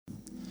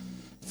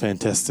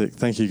Fantastic.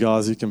 Thank you,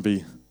 guys. You can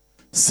be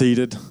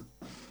seated.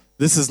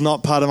 This is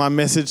not part of my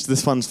message.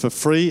 This one's for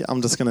free.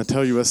 I'm just going to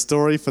tell you a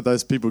story for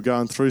those people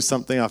going through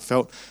something. I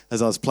felt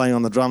as I was playing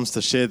on the drums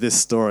to share this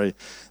story.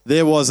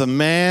 There was a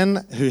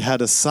man who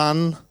had a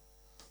son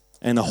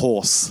and a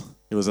horse.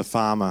 He was a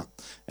farmer.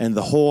 And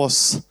the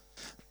horse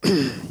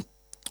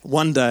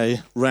one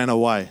day ran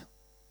away.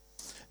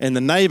 And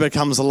the neighbor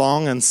comes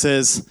along and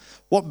says,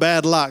 "What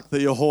bad luck that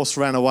your horse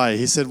ran away."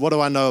 He said, "What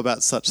do I know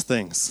about such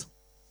things?"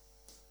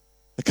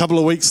 A couple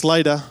of weeks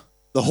later,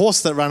 the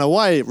horse that ran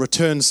away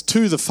returns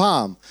to the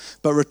farm,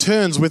 but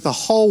returns with a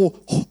whole,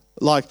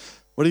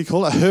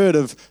 a herd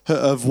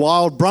of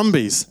wild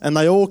brumbies. And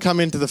they all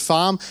come into the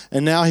farm,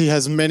 and now he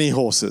has many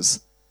horses.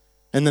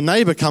 And the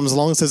neighbor comes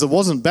along and says, "It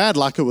wasn't bad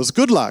luck, it was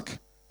good luck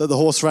that the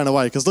horse ran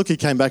away, because look, he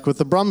came back with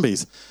the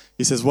brumbies."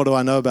 He says, "What do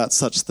I know about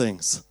such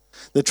things?"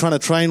 They're trying to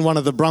train one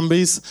of the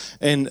brumbies,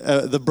 and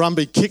the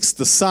brumby kicks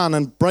the son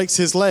and breaks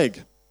his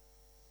leg.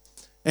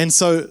 And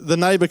so the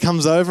neighbor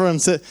comes over and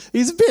says,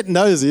 he's a bit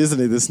nosy, isn't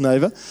he, this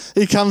neighbor?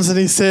 He comes and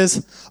he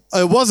says,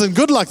 "It wasn't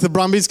good luck the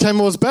brumbies came,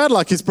 it was bad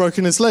luck, he's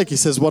broken his leg." He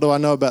says, "What do I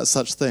know about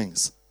such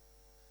things?"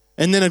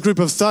 And then a group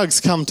of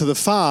thugs come to the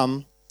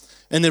farm,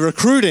 and they're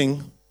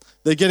recruiting,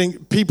 they're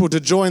getting people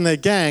to join their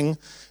gang,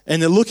 and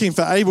they're looking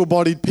for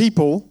able-bodied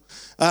people,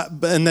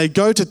 and they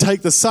go to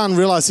take the son,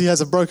 realize he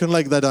has a broken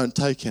leg, they don't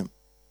take him.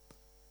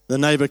 The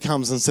neighbor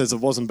comes and says, "It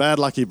wasn't bad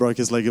luck he broke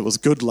his leg, it was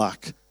good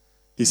luck."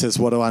 He says,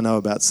 "What do I know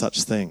about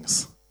such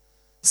things?"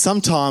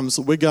 Sometimes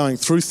we're going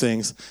through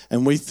things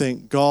and we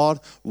think, "God,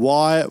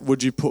 why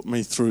would you put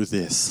me through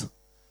this?"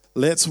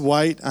 Let's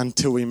wait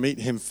until we meet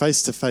him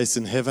face to face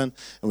in heaven,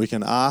 and we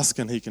can ask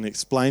and he can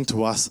explain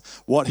to us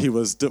what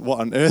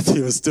on earth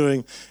he was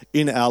doing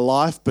in our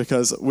life,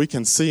 because we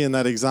can see in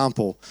that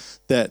example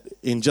that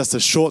in just a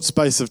short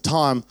space of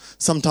time,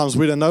 sometimes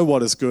we don't know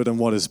what is good and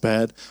what is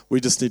bad. We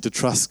just need to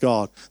trust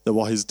God that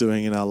what he's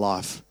doing in our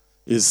life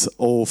is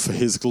all for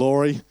his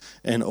glory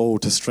and all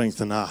to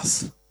strengthen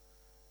us.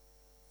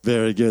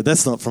 Very good.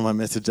 That's not from my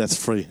message. That's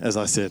free, as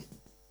I said.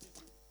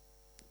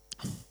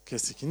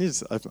 Kirsty, can you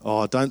just open?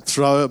 Oh, don't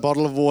throw a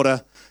bottle of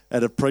water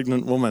at a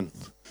pregnant woman.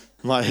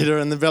 Might hit her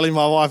in the belly.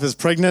 My wife is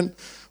pregnant.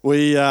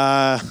 We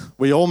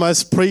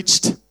almost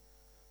preached.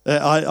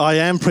 I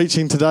am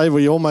preaching today.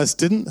 We almost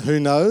didn't. Who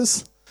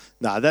knows?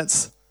 No,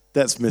 that's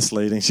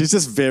misleading. She's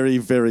just very,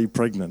 very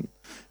pregnant.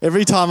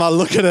 Every time I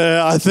look at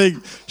her, I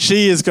think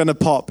she is going to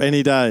pop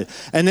any day.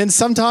 And then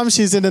sometimes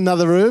she's in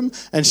another room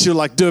and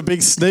she'll do a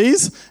big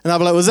sneeze. And I'll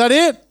be like, "Was that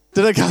it?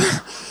 Did it come?"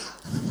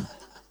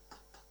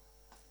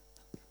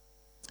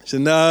 She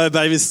said, "No,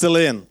 baby's still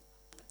in."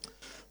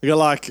 We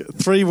got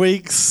 3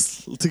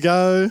 weeks to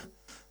go,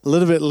 a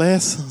little bit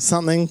less,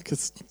 something.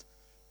 It's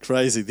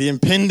crazy. The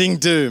impending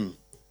doom.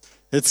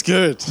 It's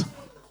good.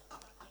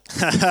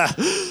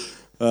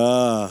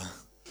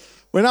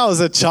 When I was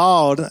a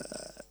child,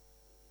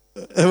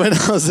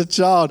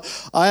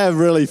 I have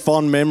really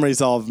fond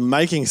memories of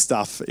making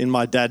stuff in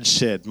my dad's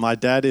shed. My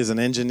dad is an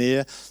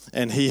engineer,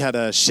 and he had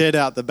a shed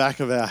out the back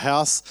of our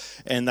house,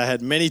 and they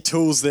had many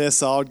tools there,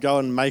 so I would go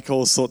and make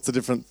all sorts of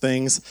different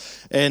things.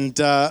 And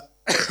I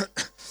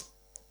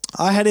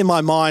had in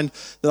my mind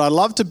that I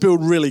love to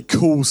build really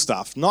cool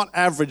stuff, not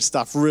average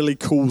stuff, really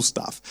cool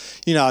stuff.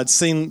 I'd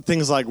seen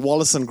things like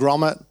Wallace and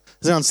Gromit.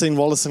 Has anyone seen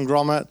Wallace and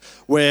Gromit?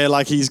 Where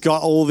he's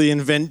got all the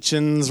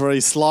inventions where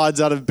he slides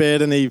out of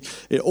bed and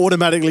it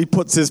automatically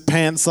puts his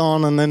pants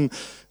on, and then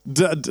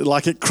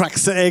it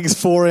cracks the eggs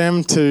for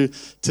him to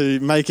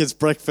make his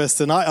breakfast.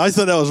 And I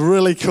thought that was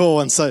really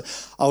cool. And so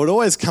I would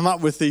always come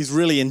up with these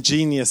really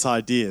ingenious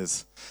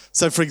ideas.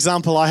 So for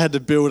example, I had to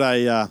build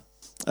a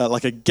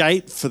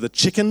gate for the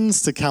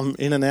chickens to come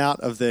in and out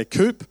of their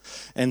coop.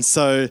 And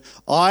so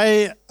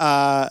I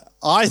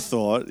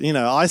thought,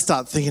 I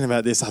start thinking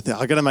about this. I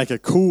thought, I've got to make a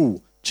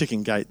cool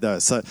chicken gate though.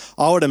 So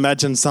I would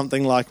imagine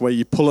something like where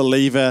you pull a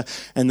lever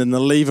and then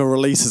the lever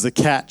releases a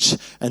catch,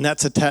 and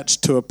that's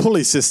attached to a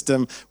pulley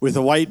system with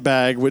a weight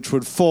bag which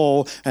would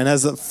fall. And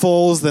as it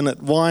falls, then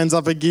it winds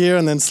up a gear,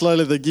 and then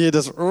slowly the gear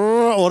just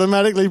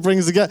automatically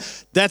brings the gate.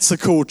 That's a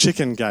cool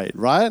chicken gate,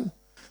 right?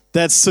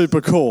 That's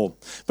super cool.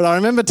 But I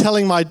remember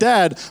telling my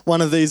dad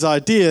one of these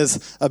ideas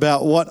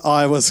about what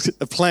I was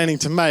planning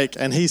to make,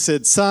 and he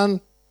said, "Son,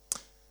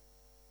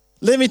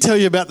 let me tell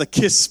you about the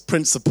KISS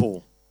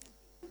principle."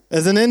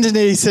 As an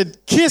engineer, he said,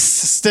 "KISS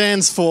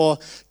stands for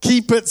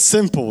keep it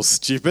simple,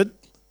 stupid."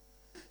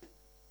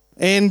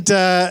 And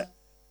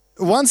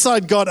once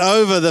I'd got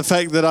over the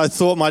fact that I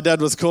thought my dad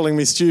was calling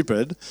me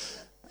stupid,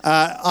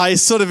 I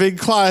sort of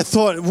inquired,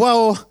 thought,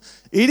 well,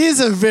 it is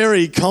a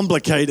very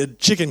complicated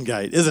chicken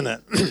gate, isn't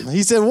it?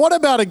 He said, "What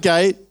about a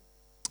gate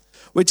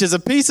which is a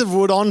piece of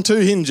wood on 2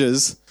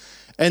 hinges,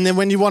 and then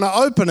when you want to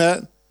open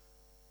it,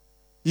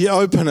 you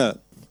open it?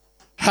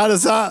 How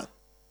does that?"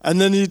 And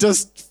then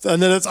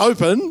and then it's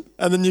open,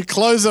 and then you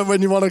close it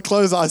when you want to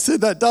close it. I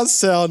said, that does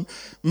sound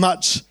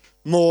much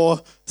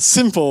more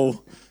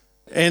simple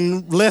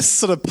and less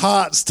sort of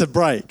parts to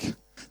break.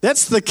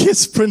 That's the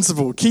KISS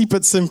principle. Keep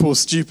it simple,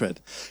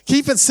 stupid.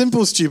 Keep it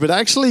simple, stupid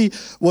actually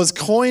was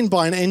coined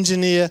by an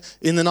engineer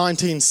in the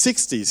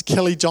 1960s,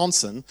 Kelly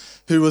Johnson,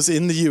 who was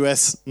in the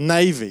US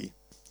Navy.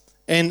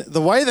 And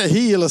the way that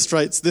he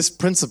illustrates this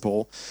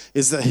principle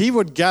is that he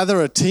would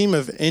gather a team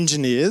of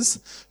engineers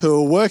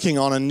who were working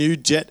on a new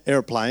jet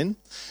airplane,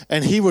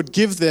 and he would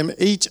give them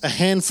each a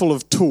handful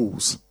of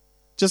tools,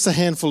 just a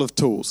handful of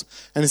tools.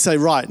 And he'd say,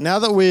 right, now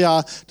that we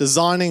are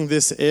designing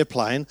this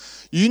airplane,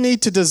 you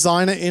need to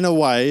design it in a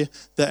way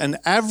that an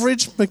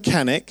average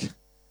mechanic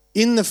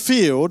in the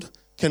field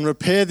can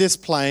repair this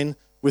plane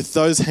with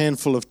those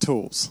handful of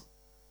tools.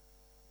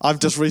 I've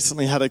just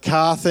recently had a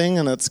car thing,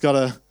 and it's got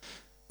a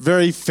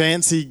very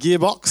fancy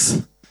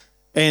gearbox,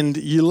 and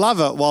you love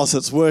it whilst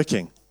it's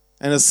working.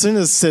 And as soon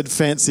as said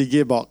fancy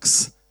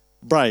gearbox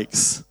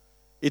breaks,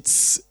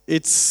 it's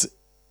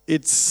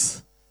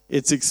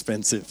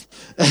expensive.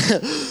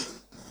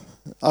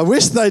 I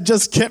wish they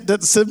just kept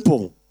it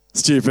simple,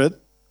 stupid.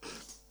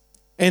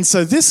 And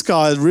so this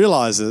guy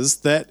realizes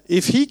that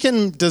if he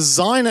can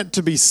design it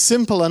to be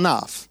simple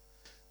enough,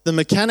 the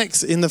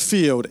mechanics in the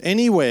field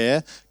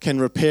anywhere can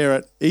repair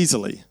it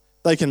easily.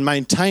 They can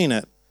maintain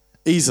it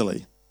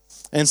easily.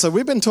 And so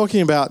we've been talking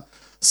about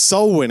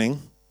soul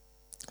winning,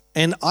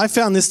 and I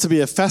found this to be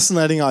a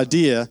fascinating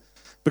idea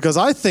because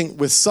I think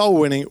with soul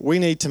winning, we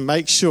need to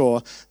make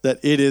sure that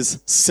it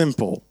is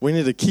simple. We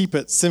need to keep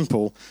it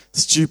simple,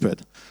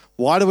 stupid.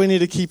 Why do we need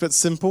to keep it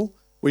simple?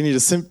 We need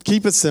to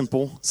keep it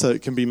simple so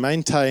it can be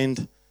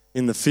maintained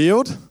in the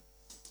field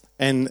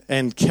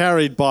and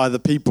carried by the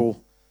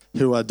people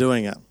who are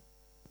doing it.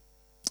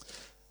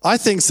 I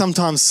think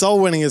sometimes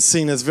soul winning is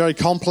seen as very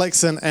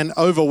complex and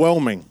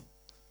overwhelming.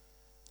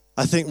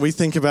 I think we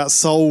think about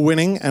soul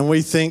winning and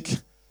we think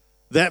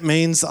that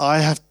means do I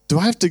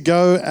have to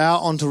go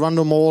out onto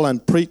Rundle Mall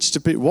and preach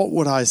to people? What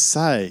would I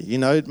say? You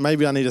know,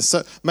 maybe I need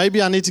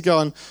to go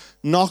and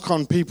knock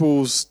on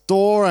people's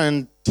door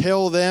and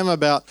tell them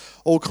about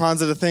all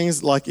kinds of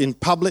things like in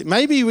public.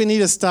 Maybe we need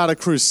to start a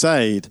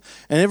crusade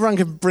and everyone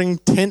can bring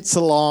tents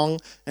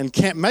along and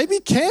camp. Maybe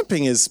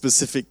camping is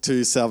specific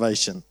to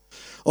salvation.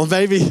 Or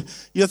maybe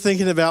you're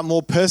thinking about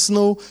more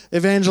personal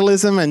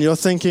evangelism and you're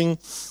thinking,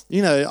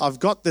 you know, I've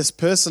got this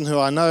person who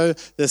I know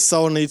their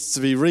soul needs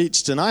to be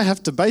reached, and I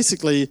have to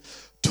basically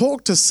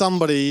talk to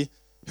somebody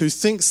who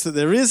thinks that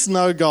there is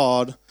no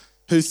God,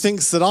 who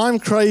thinks that I'm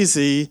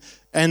crazy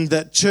and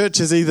that church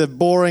is either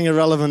boring,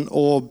 irrelevant,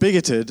 or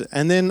bigoted,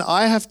 and then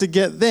I have to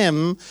get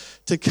them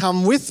to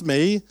come with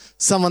me,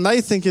 someone they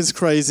think is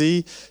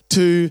crazy,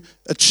 to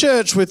a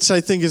church which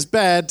they think is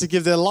bad, to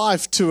give their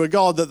life to a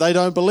God that they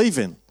don't believe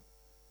in.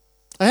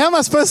 How am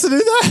I supposed to do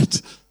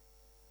that?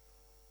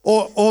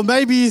 Or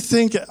maybe you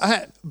think,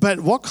 but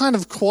what kind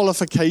of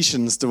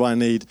qualifications do I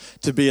need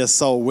to be a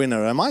soul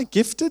winner? Am I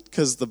gifted?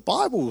 Because the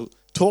Bible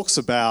talks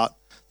about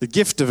the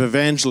gift of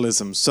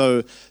evangelism.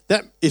 So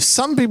that if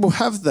some people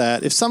have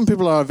that, if some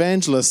people are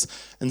evangelists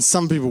and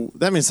some people,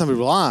 that means some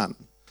people aren't.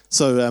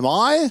 So am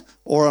I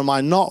or am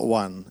I not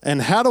one? And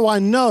how do I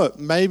know it?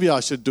 Maybe I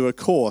should do a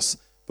course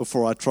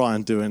before I try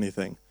and do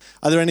anything.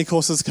 Are there any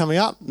courses coming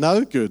up?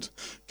 No? Good.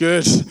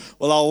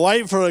 Well, I'll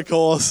wait for a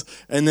course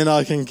and then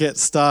I can get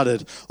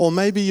started. Or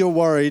maybe you're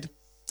worried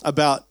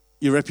about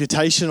your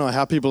reputation or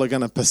how people are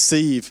going to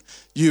perceive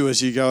you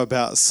as you go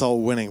about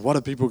soul winning. What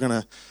are people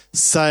going to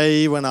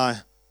say when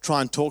I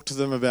try and talk to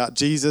them about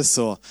Jesus?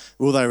 Or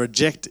will they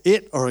reject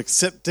it or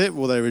accept it?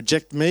 Will they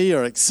reject me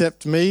or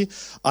accept me?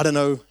 I don't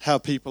know how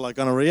people are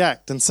going to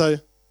react. And so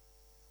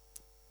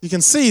you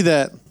can see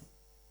that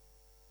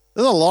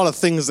there's a lot of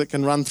things that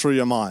can run through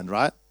your mind,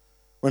 right?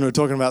 When we're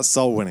talking about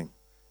soul winning.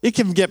 It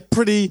can get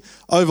pretty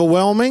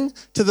overwhelming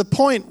to the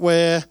point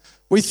where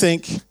we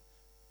think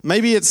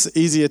maybe it's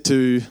easier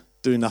to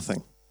do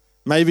nothing.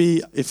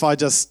 Maybe if I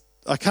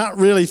can't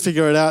really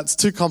figure it out, it's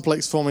too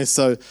complex for me,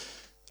 so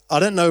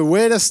I don't know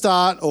where to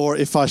start or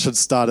if I should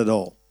start at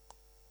all.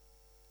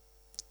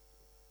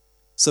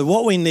 So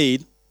what we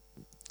need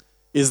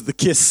is the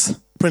KISS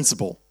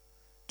principle.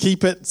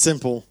 Keep it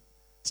simple,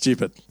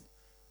 stupid.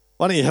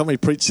 Why don't you help me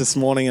preach this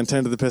morning and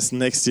turn to the person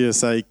next to you and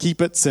say,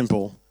 keep it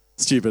simple,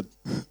 stupid.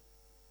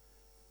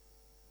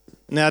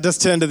 Now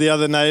just turn to the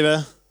other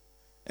neighbour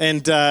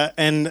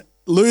and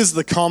lose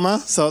the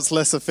comma so it's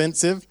less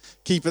offensive.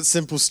 Keep it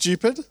simple,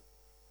 stupid.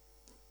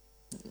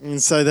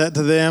 And say that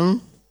to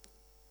them.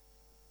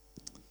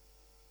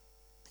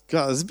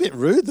 God, it was a bit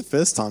rude the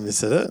first time you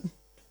said it.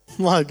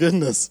 My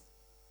goodness.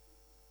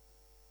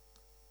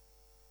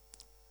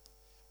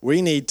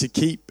 We need to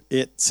keep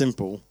it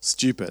simple,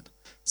 stupid,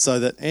 so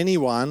that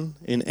anyone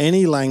in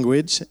any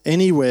language,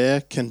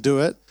 anywhere can do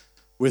it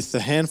with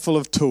the handful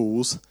of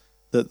tools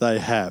that they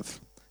have.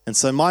 And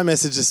so my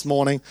message this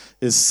morning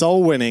is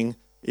soul winning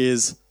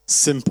is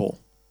simple.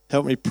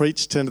 Help me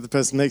preach. Turn to the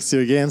person next to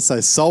you again.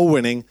 Say, soul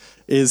winning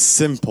is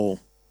simple.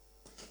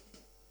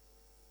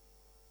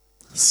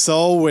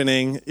 Soul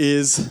winning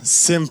is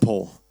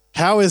simple.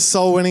 How is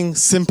soul winning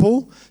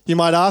simple? You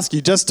might ask.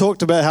 You just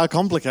talked about how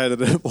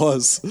complicated it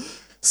was.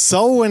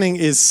 Soul winning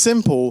is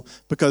simple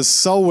because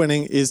soul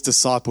winning is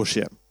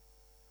discipleship.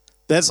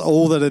 That's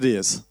all that it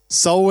is.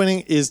 Soul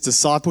winning is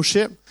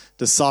discipleship.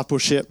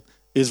 Discipleship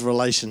is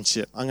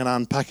relationship. I'm going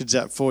to unpackage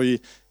that for you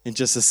in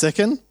just a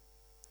second.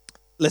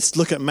 Let's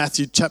look at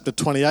Matthew chapter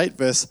 28,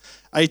 verse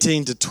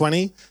 18 to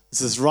 20. This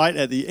is right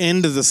at the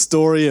end of the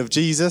story of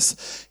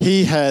Jesus.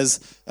 He has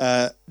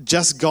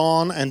just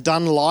gone and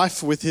done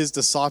life with his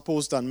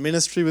disciples, done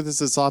ministry with his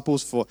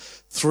disciples for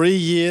 3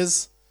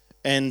 years.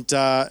 And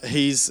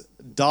he's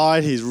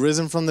died, he's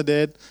risen from the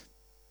dead.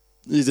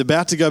 He's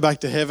about to go back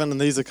to heaven, and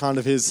these are kind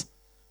of his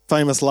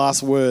famous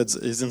last words,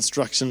 his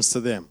instructions to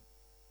them.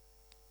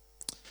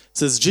 It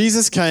says,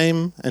 Jesus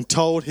came and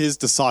told his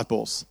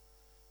disciples,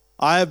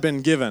 I have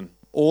been given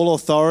all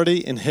authority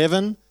in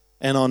heaven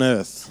and on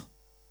earth.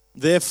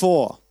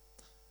 Therefore,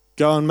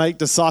 go and make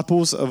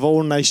disciples of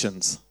all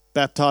nations,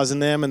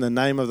 baptizing them in the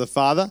name of the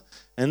Father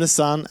and the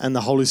Son and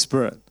the Holy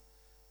Spirit.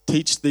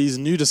 Teach these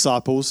new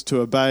disciples to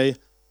obey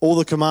all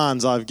the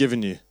commands I have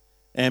given you,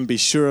 and be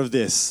sure of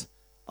this,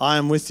 I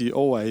am with you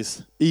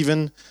always,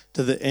 even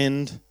to the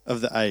end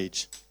of the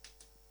age.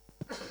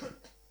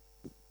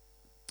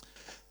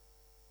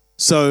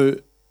 So,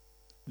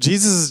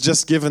 Jesus has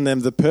just given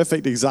them the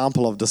perfect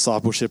example of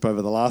discipleship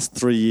over the last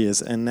 3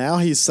 years, and now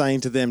he's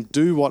saying to them,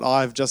 do what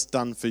I've just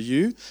done for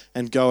you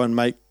and go and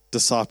make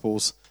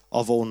disciples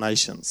of all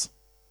nations.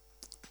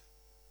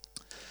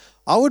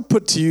 I would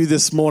put to you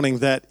this morning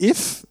that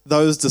if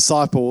those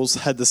disciples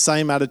had the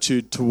same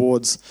attitude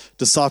towards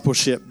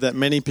discipleship that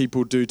many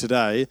people do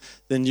today,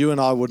 then you and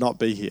I would not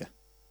be here.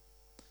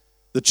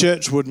 The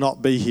church would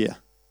not be here.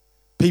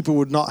 People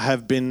would not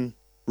have been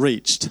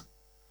reached.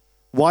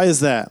 Why is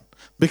that?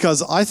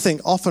 Because I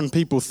think often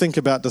people think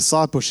about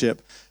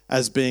discipleship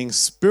as being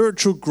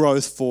spiritual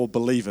growth for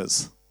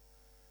believers.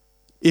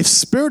 If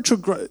spiritual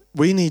growth,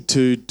 we need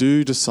to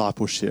do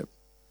discipleship.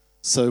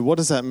 So what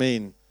does that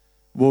mean?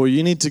 Well,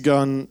 you need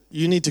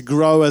to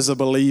grow as a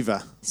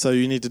believer. So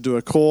you need to do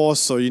a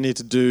course, or you need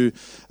to do,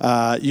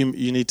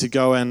 you need to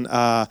go and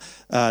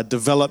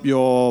develop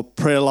your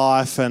prayer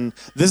life, and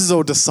this is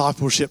all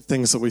discipleship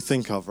things that we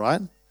think of, right?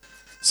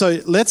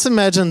 So let's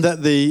imagine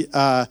that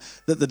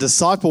the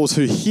disciples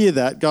who hear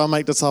that, go and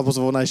make disciples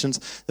of all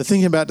nations, they're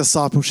thinking about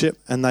discipleship,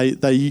 and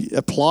they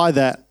apply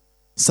that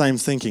same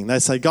thinking. They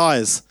say,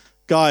 guys,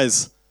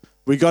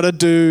 we got to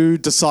do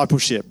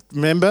discipleship.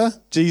 Remember,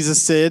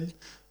 Jesus said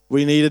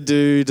we need to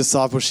do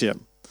discipleship.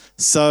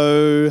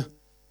 So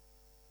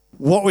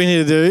what we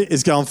need to do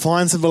is go and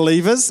find some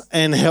believers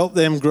and help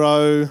them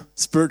grow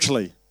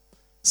spiritually.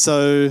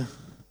 So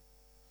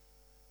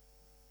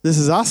this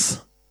is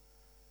us.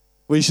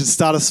 We should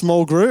start a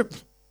small group,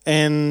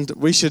 and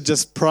we should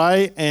just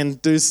pray and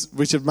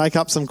we should make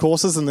up some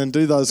courses and then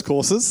do those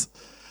courses.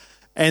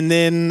 And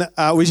then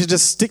we should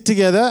just stick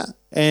together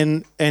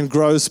and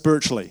grow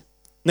spiritually.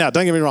 Now,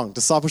 don't get me wrong,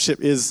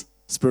 discipleship is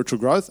spiritual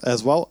growth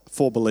as well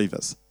for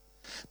believers.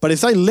 But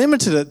if they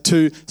limited it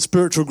to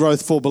spiritual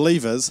growth for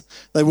believers,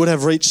 they would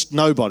have reached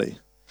nobody.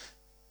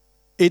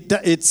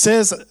 It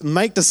says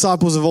make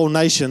disciples of all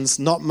nations,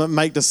 not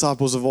make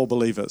disciples of all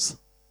believers.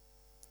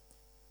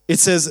 It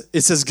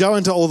says go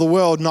into all the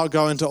world, not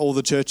go into all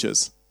the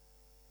churches.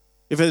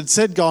 If it had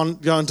said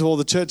go into all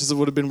the churches, it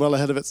would have been well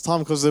ahead of its time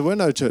because there were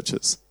no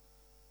churches.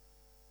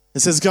 It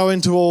says go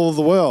into all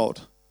the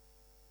world.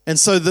 And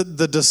so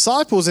the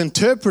disciples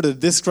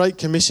interpreted this Great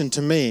Commission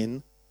to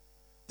mean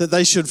that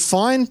they should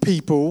find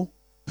people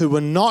who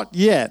were not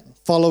yet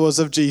followers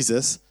of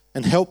Jesus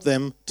and help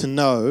them to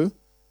know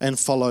and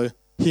follow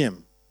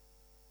him.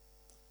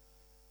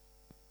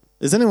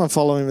 Is anyone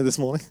following me this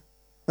morning?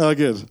 Oh,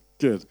 good.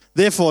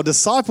 Therefore,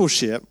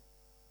 discipleship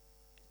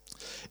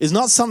is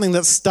not something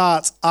that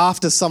starts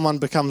after someone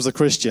becomes a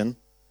Christian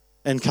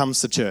and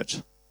comes to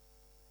church.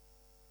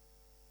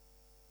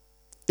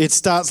 It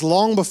starts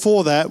long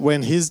before that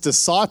when his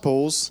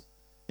disciples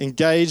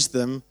engage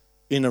them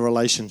in a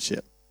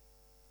relationship.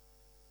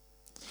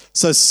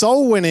 So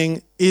soul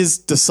winning is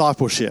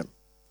discipleship.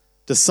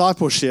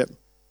 Discipleship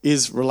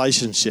is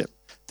relationship.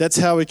 That's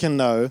how we can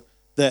know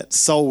that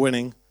soul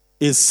winning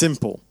is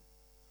simple.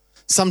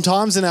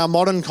 Sometimes in our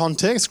modern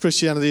context,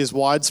 Christianity is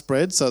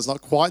widespread, so it's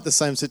not quite the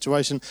same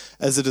situation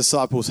as the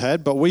disciples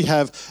had, but we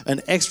have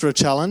an extra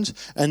challenge,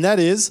 and that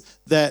is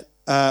that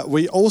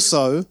we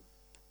also,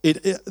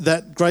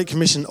 that Great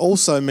Commission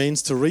also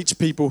means to reach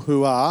people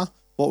who are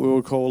what we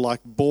would call like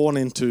born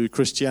into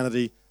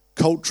Christianity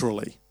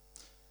culturally.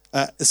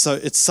 So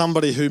it's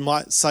somebody who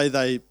might say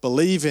they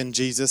believe in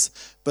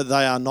Jesus, but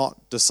they are not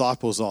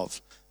disciples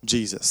of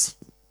Jesus.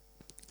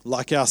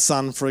 Like our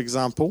son, for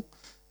example,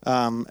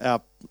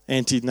 our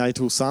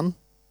antenatal son.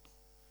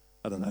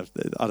 I don't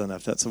know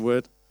if that's a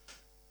word.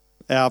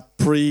 Our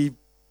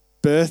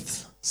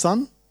pre-birth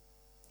son.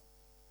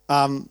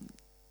 I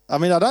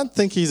don't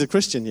think he's a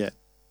Christian yet,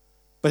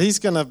 but he's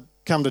going to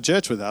come to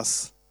church with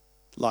us.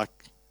 Like,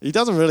 he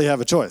doesn't really have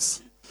a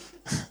choice.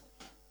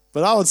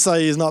 But I would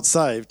say he's not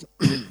saved.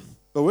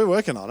 But we're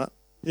working on it,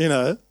 you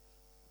know.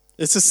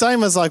 It's the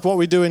same as like what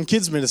we do in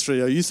kids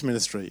ministry or youth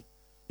ministry.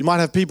 You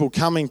might have people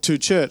coming to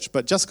church,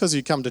 but just because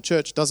you come to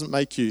church doesn't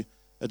make you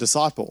a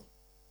disciple.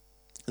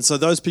 And so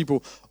those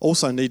people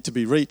also need to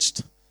be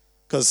reached,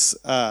 because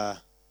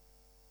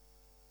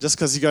just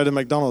because you go to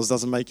McDonald's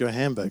doesn't make you a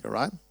hamburger,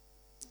 right?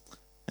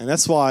 And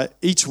that's why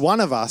each one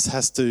of us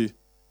has to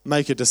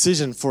make a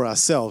decision for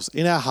ourselves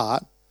in our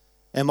heart.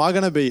 Am I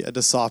going to be a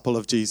disciple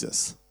of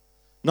Jesus?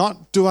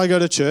 Not do I go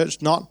to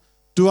church, not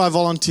do I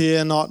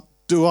volunteer, not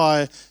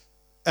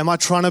am I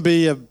trying to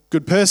be a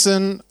good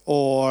person,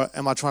 or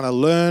am I trying to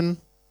learn?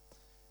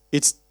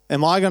 It's,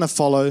 am I going to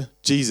follow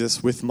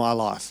Jesus with my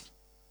life?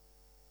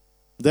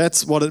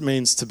 That's what it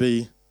means to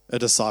be a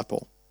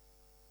disciple.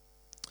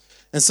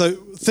 And so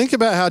think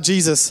about how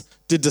Jesus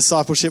did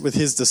discipleship with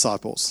his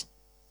disciples.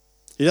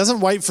 He doesn't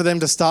wait for them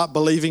to start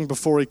believing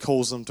before he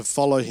calls them to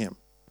follow him.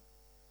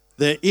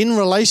 They're in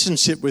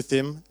relationship with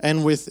him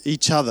and with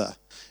each other.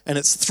 And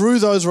it's through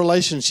those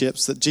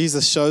relationships that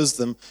Jesus shows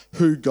them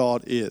who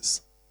God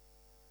is.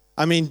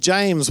 I mean,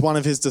 James, one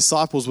of his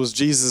disciples, was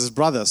Jesus'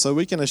 brother, so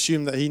we can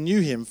assume that he knew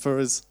him for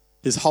his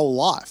whole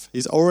life.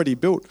 He's already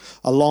built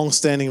a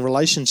long-standing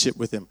relationship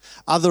with him.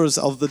 Others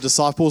of the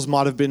disciples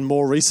might have been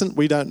more recent.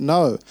 We don't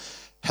know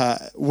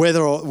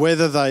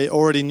whether they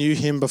already knew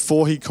him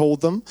before he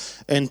called them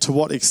and to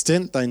what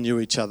extent they knew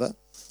each other.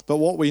 But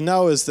what we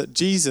know is that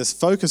Jesus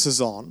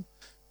focuses on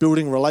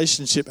building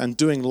relationship and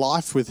doing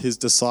life with his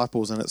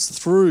disciples, and it's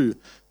through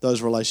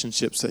those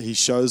relationships that he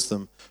shows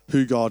them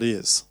who God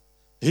is.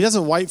 He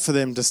doesn't wait for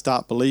them to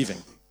start believing.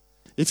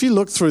 If you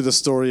look through the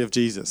story of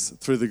Jesus,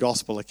 through the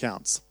gospel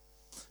accounts,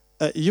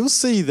 you'll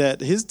see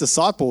that his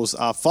disciples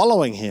are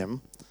following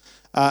him,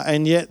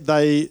 and yet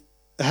they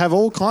have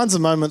all kinds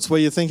of moments where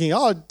you're thinking,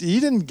 oh,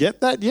 you didn't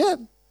get that yet?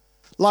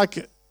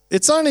 Like,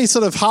 it's only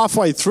sort of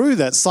halfway through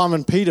that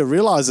Simon Peter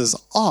realizes,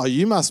 oh,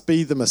 you must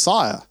be the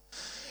Messiah.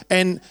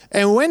 And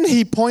when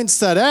he points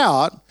that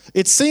out,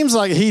 it seems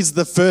like he's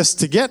the first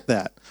to get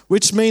that,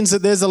 which means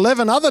that there's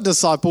 11 other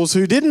disciples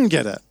who didn't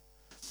get it.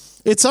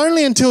 It's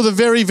only until the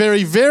very,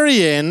 very,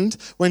 very end,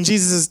 when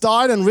Jesus has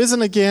died and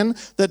risen again,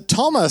 that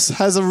Thomas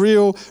has a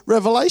real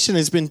revelation.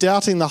 He's been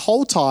doubting the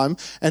whole time.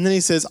 And then he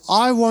says,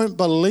 I won't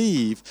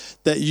believe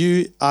that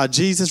you are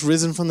Jesus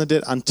risen from the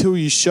dead until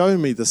you show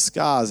me the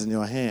scars in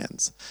your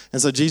hands.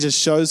 And so Jesus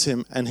shows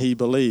him and he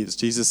believes.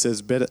 Jesus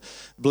says,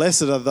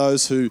 blessed are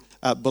those who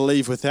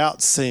believe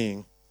without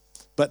seeing.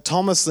 But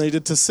Thomas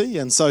needed to see,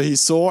 and so he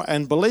saw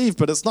and believed.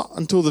 But it's not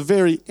until the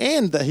very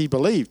end that he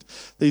believed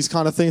these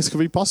kind of things could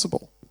be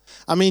possible.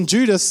 I mean,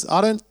 Judas, I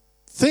don't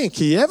think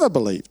he ever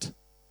believed.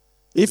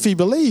 If he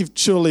believed,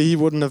 surely he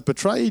wouldn't have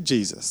betrayed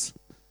Jesus.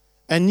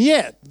 And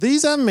yet,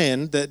 these are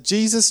men that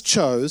Jesus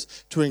chose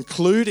to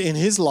include in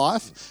his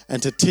life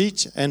and to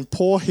teach and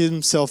pour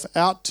himself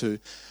out to.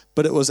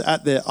 But it was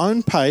at their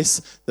own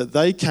pace that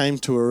they came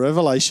to a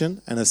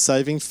revelation and a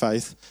saving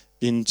faith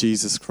in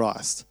Jesus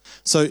Christ.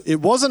 So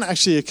it wasn't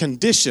actually a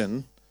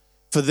condition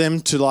for them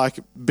to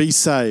be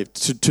saved,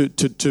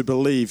 to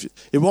believe.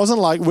 It wasn't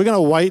like, we're going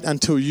to wait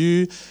until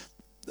you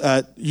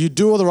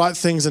do all the right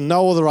things and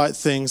know all the right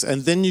things,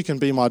 and then you can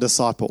be my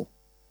disciple.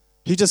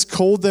 He just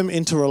called them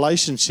into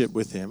relationship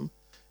with him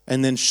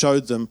and then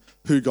showed them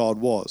who God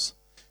was.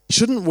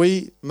 Shouldn't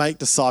we make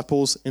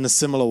disciples in a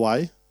similar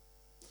way?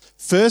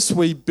 First,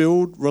 we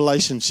build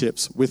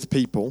relationships with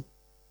people,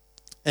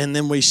 and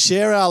then we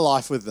share our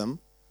life with them.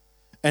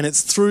 And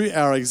it's through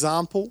our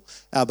example,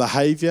 our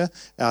behavior,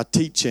 our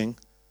teaching,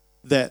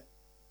 and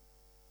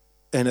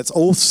it's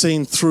all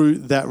seen through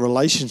that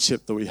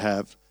relationship that we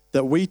have,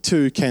 that we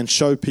too can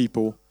show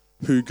people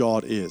who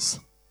God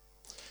is.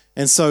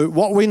 And so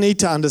what we need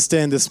to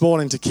understand this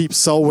morning to keep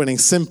soul winning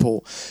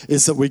simple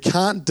is that we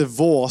can't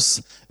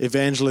divorce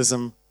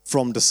evangelism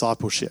from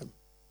discipleship.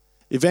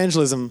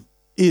 Evangelism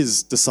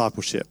is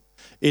discipleship.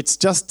 It's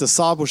just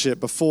discipleship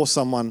before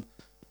someone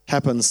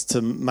happens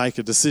to make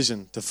a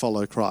decision to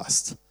follow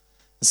Christ.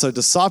 So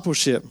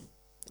discipleship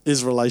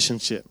is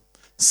relationship.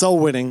 Soul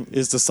winning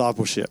is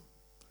discipleship.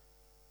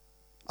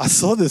 I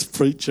saw this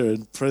preacher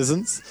in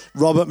Presence,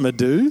 Robert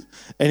Madu,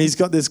 and he's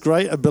got this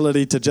great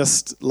ability to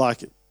just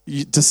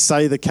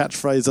say the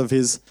catchphrase of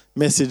his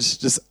message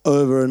just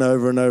over and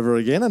over and over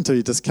again until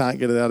you just can't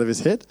get it out of his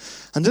head.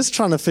 I'm just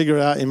trying to figure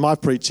out in my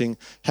preaching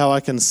how I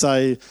can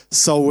say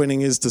soul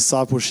winning is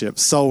discipleship,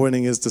 soul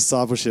winning is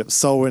discipleship,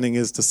 soul winning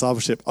is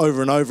discipleship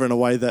over and over in a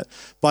way that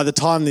by the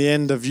time the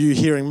end of you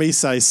hearing me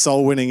say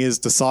soul winning is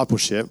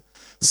discipleship,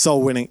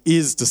 soul winning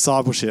is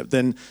discipleship,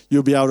 then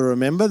you'll be able to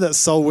remember that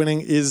soul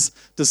winning is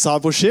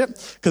discipleship.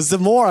 Because the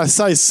more I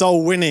say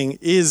soul winning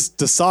is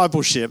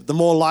discipleship, the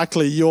more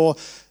likely you're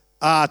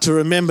to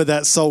remember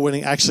that soul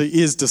winning actually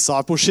is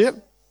discipleship,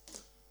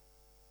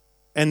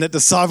 and that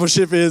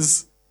discipleship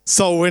is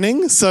soul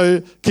winning.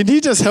 So can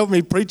you just help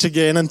me preach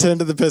again and turn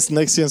to the person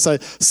next to you and say,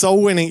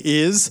 soul winning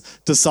is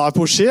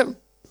discipleship?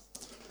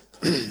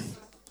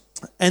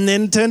 And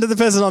then turn to the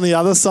person on the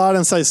other side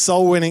and say,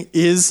 soul winning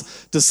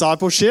is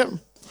discipleship.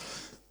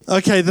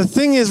 Okay, the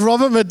thing is,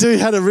 Robert Madu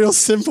had a real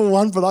simple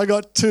one, but I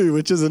got two,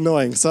 which is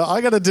annoying. So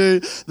I got to do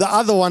the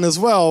other one as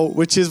well,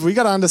 which is we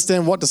got to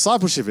understand what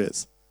discipleship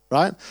is,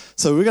 right?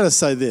 So we got to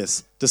say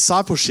this: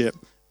 discipleship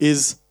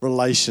is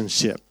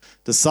relationship.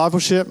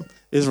 Discipleship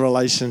is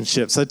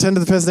relationship. So turn to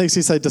the person next to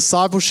you, say,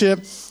 discipleship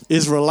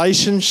is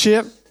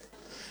relationship.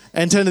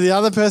 And turn to the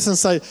other person and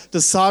say,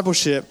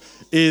 discipleship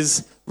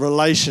is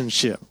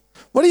relationship.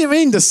 What do you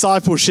mean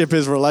discipleship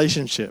is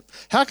relationship?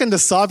 How can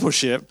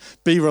discipleship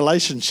be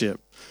relationship?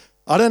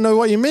 I don't know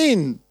what you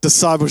mean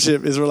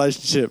discipleship is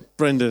relationship,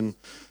 Brendan.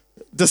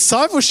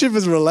 Discipleship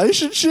is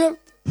relationship?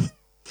 Do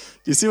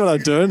you see what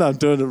I'm doing? I'm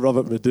doing it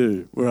Robert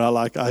Madu, where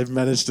I've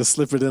managed to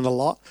slip it in a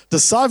lot.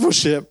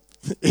 Discipleship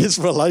is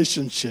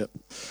relationship.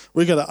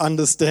 We've got to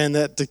understand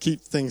that to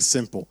keep things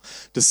simple.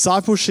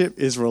 Discipleship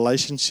is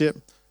relationship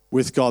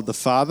with God the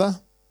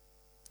Father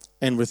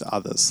and with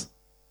others.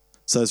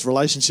 So it's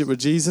relationship with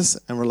Jesus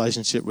and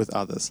relationship with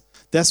others.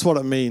 That's what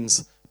it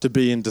means to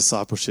be in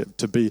discipleship,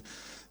 to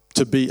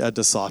be a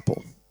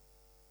disciple.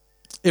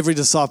 Every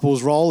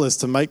disciple's role is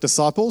to make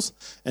disciples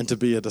and to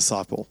be a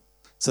disciple.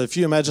 So if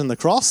you imagine the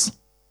cross,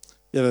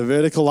 you have a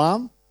vertical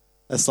arm,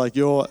 that's like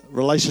your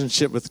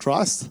relationship with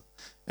Christ,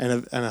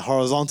 and a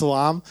horizontal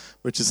arm,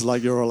 which is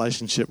like your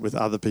relationship with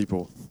other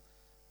people.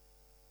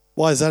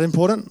 Why is that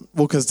important?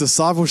 Well, because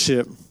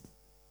discipleship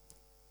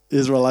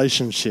is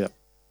relationship.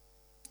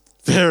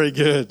 Very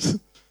good.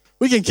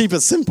 We can keep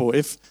it simple.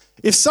 If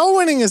soul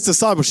winning is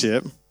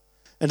discipleship,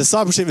 and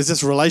discipleship is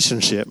just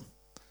relationship,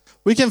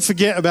 we can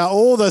forget about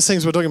all those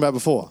things we were talking about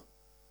before.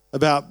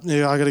 About,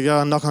 I got to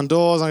go and knock on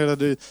doors, I got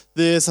to do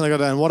this,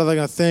 and what are they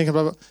going to think? And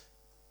blah, blah.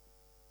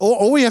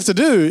 All we have to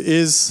do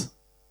is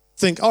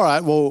think, all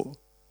right, well,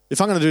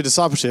 if I'm going to do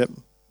discipleship,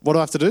 what do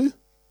I have to do?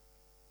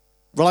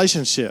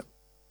 Relationship.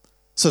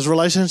 So it's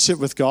relationship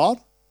with God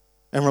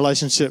and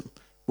relationship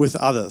with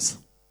others.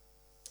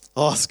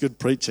 Oh, it's good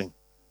preaching.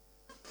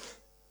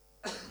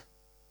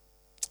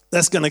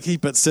 That's going to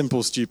keep it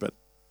simple, stupid.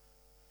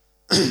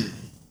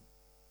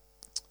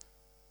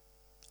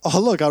 Oh,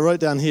 look, I wrote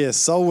down here,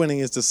 soul winning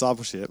is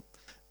discipleship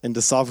and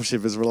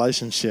discipleship is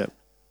relationship.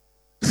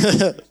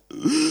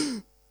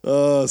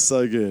 Oh,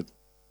 so good.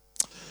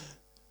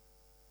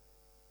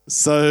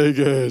 So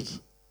good.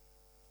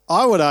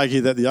 I would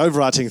argue that the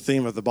overarching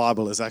theme of the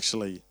Bible is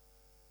actually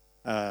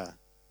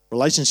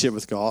relationship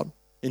with God,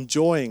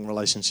 enjoying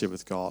relationship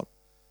with God,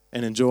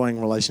 and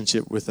enjoying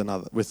relationship with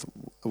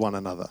one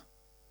another.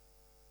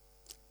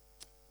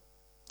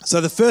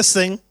 So the first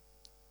thing,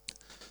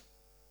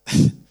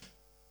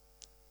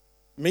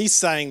 me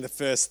saying the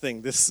first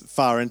thing this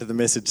far into the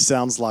message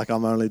sounds like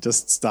I'm only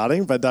just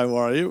starting, but don't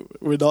worry,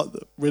 we're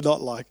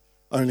not like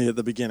only at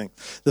the beginning.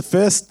 The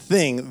first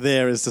thing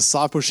there is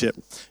discipleship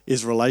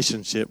is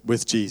relationship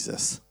with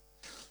Jesus.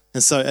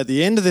 And so at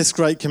the end of this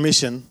Great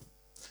Commission,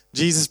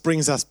 Jesus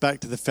brings us back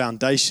to the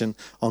foundation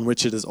on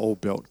which it is all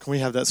built. Can we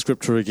have that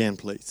scripture again,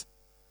 please?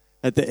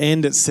 At the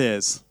end it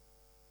says,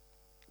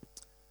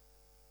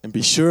 and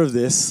be sure of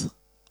this,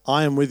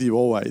 I am with you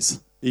always,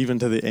 even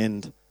to the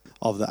end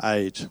of the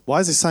age. Why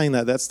is he saying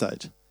that at that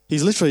stage?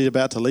 He's literally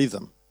about to leave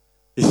them.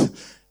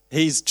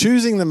 He's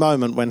choosing the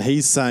moment when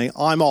he's saying,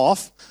 I'm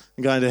off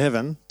and going to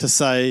heaven, to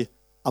say,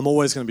 I'm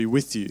always going to be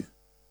with you.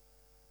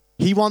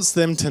 He wants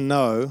them to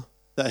know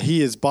that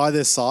he is by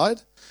their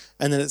side,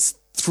 and that it's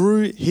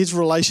through his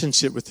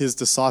relationship with his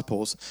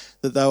disciples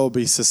that they will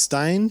be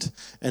sustained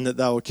and that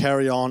they will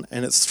carry on,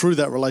 and it's through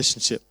that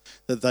relationship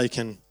that they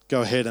can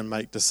go ahead and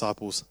make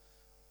disciples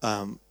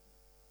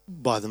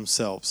by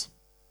themselves.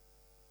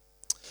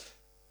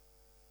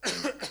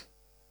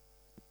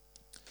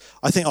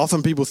 I think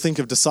often people think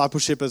of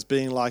discipleship as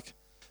being like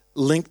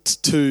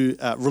linked to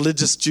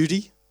religious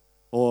duty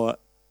or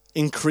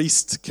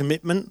increased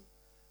commitment.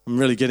 I'm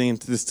really getting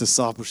into this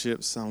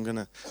discipleship, so I'm going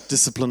to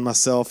discipline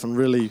myself and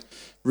really,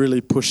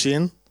 really push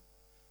in,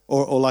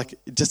 or like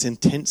just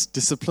intense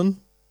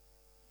discipline.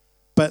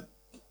 But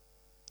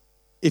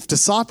if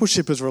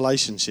discipleship is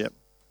relationship,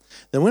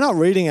 then we're not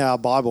reading our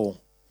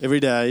Bible every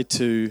day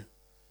to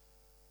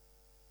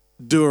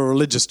do a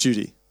religious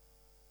duty.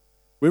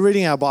 We're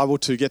reading our Bible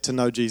to get to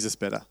know Jesus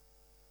better,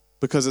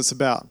 because it's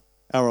about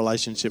our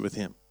relationship with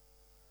him.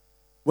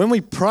 When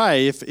we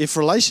pray, if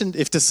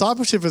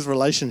discipleship is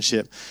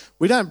relationship,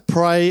 we don't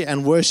pray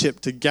and worship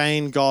to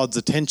gain God's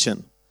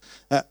attention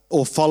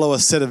or follow a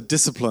set of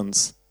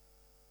disciplines.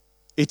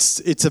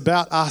 It's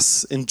about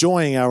us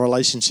enjoying our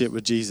relationship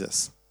with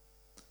Jesus.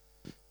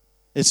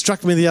 It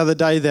struck me the other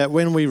day that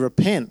when we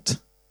repent,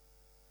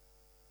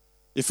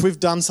 if we've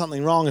done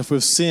something wrong, if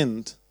we've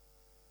sinned,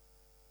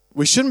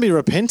 we shouldn't be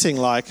repenting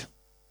like,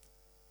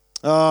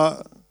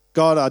 God,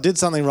 I did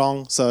something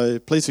wrong, so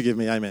please forgive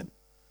me, amen.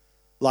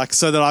 Like,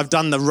 so that I've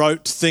done the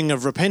rote thing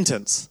of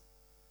repentance.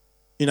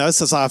 You know,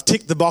 so I've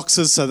ticked the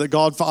boxes so that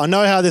God, I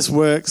know how this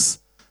works.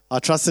 I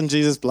trust in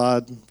Jesus'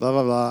 blood, blah,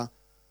 blah, blah.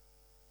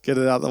 Get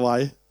it out of the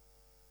way.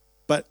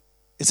 But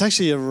it's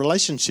actually a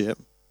relationship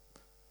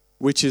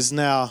which is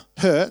now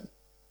hurt,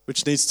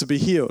 which needs to be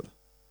healed.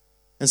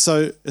 And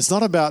so it's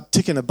not about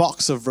ticking a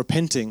box of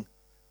repenting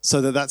so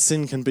that that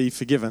sin can be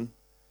forgiven.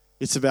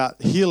 It's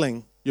about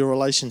healing your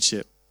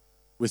relationship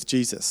with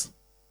Jesus.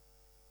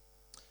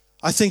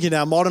 I think in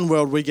our modern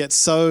world, we get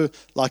so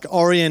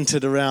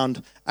oriented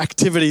around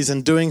activities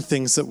and doing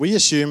things that we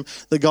assume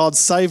that God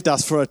saved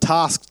us for a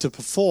task to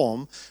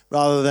perform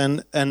rather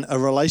than a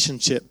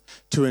relationship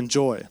to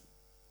enjoy.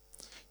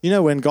 You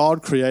know, when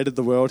God created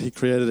the world, he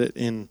created it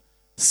in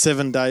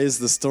 7 days,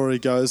 the story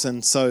goes,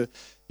 and so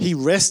he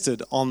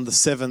rested on the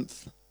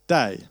seventh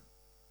day.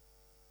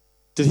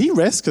 Did he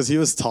rest because he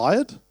was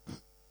tired?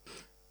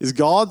 Is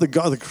God,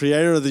 the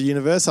creator of the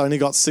universe, only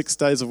got 6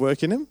 days of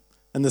work in him?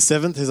 And the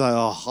seventh, he's like,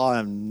 oh, I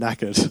am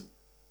knackered.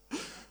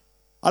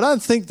 I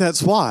don't think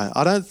that's why.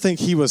 I don't think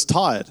he was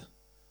tired.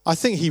 I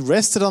think he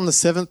rested on the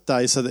seventh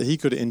day so that he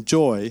could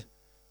enjoy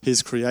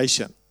his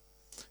creation.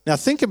 Now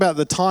think about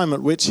the time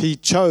at which he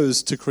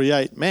chose to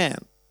create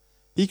man.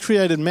 He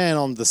created man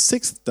on the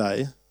 6th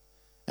day,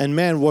 and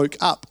man woke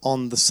up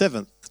on the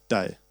 7th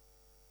day.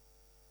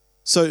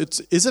 So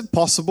is it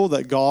possible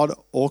that God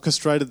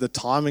orchestrated the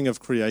timing of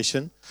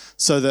creation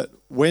so that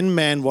when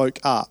man woke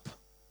up,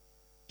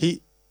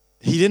 he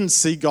didn't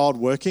see God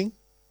working.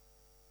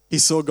 He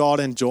saw God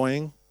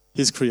enjoying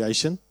his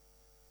creation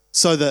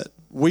so that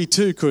we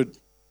too could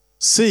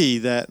see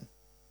that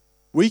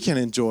we can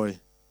enjoy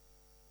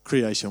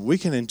creation. We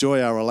can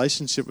enjoy our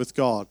relationship with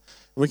God.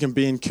 We can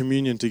be in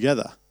communion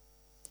together.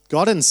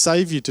 God didn't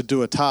save you to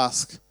do a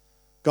task.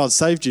 God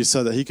saved you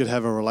so that he could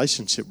have a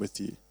relationship with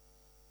you.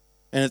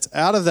 And it's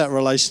out of that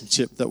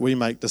relationship that we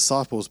make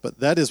disciples, but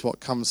that is what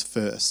comes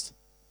first.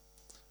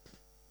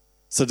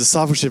 So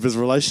discipleship is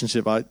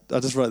relationship. I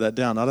just wrote that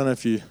down. I don't know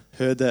if you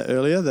heard that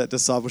earlier, that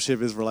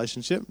discipleship is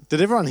relationship.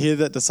 Did everyone hear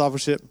that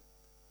discipleship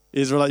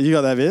is relationship? You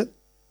got that bit?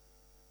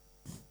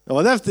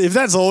 Well, if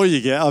that's all you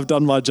get, I've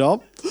done my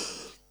job.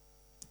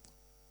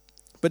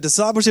 But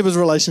discipleship is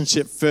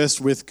relationship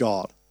first with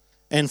God.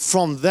 And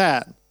from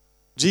that,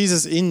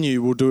 Jesus in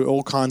you will do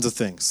all kinds of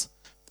things.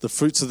 The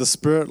fruits of the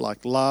Spirit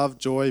like love,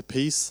 joy,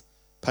 peace,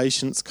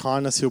 patience,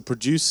 kindness, he'll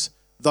produce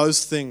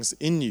those things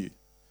in you.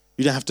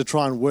 You don't have to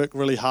try and work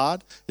really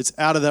hard. It's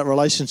out of that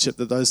relationship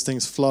that those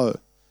things flow.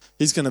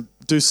 He's going to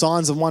do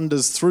signs and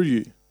wonders through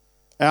you,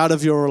 out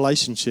of your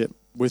relationship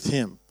with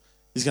him.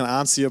 He's going to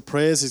answer your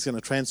prayers. He's going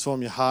to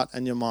transform your heart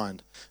and your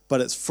mind.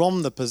 But it's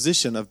from the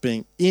position of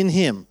being in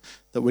him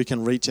that we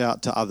can reach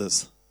out to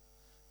others.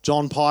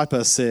 John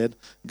Piper said,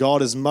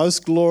 God is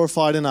most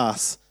glorified in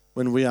us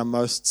when we are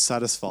most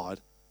satisfied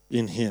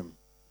in him.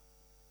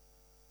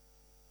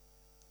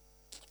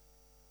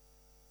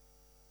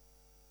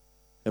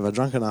 Have I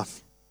drunk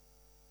enough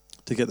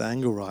to get the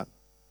angle right?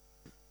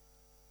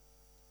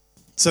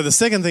 So the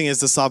second thing is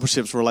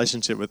discipleship's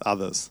relationship with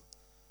others.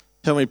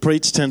 Help me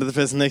preach. Turn to the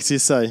person next to you.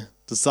 Say,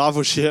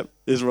 discipleship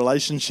is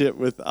relationship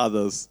with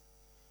others.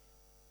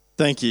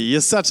 Thank you.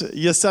 You're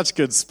such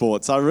good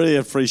sports. I really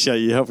appreciate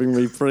you helping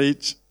me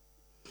preach.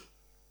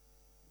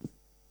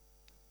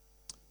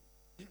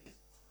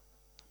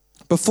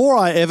 Before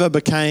I ever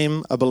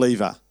became a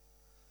believer,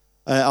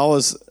 I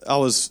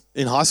was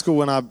in high school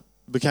when I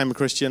became a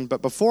Christian,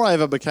 but before I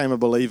ever became a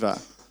believer,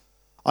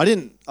 I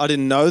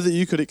didn't know that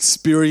you could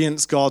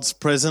experience God's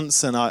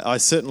presence, and I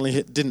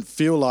certainly didn't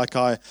feel like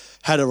I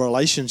had a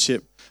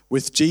relationship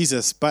with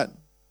Jesus, but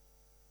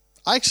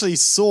I actually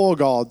saw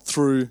God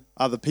through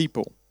other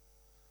people.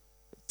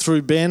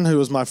 Through Ben, who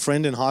was my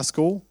friend in high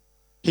school,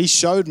 he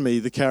showed me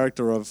the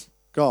character of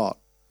God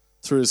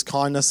through his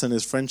kindness and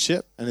his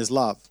friendship and his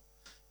love.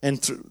 And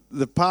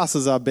the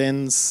pastors are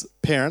Ben's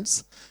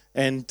parents,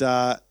 and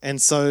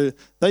so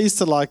they used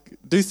to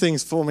do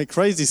things for me,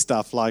 crazy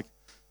stuff,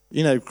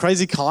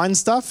 crazy kind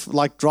stuff,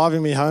 like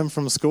driving me home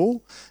from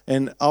school,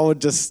 and I would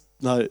just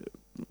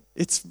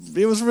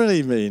it was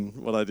really mean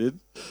what I did.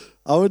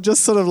 I would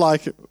just sort of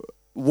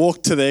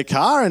walk to their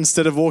car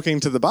instead of walking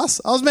to the bus.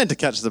 I was meant to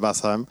catch the bus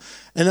home,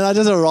 and then I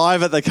just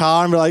arrive at the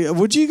car and be like,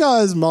 "Would you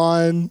guys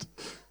mind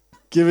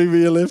giving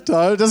me a lift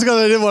home?" Just because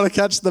I didn't want to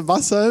catch the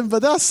bus home,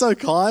 but they were so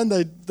kind.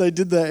 They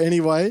did that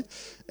anyway,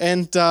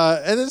 and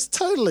it's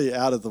totally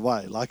out of the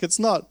way. It's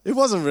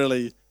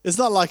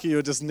not like you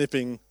were just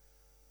nipping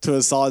to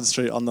a side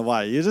street on the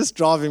way. You're just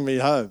driving me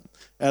home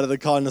out of the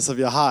kindness of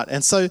your heart.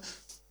 And so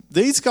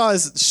these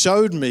guys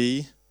showed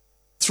me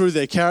through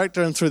their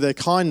character and through their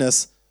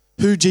kindness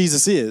who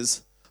Jesus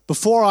is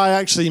before I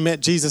actually met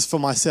Jesus for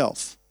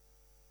myself.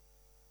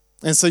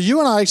 And so you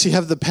and I actually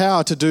have the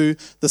power to do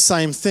the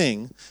same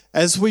thing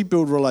as we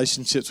build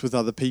relationships with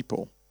other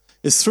people.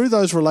 It's through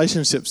those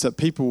relationships that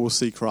people will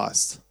see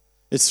Christ.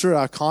 It's through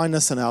our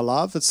kindness and our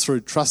love. It's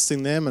through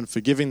trusting them and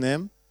forgiving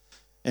them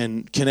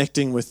and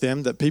connecting with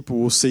them that people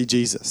will see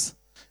Jesus.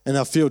 And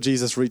they'll feel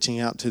Jesus reaching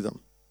out to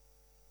them.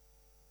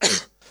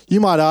 You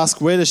might ask,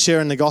 where does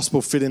sharing the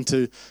gospel fit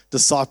into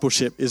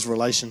discipleship is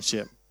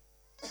relationship?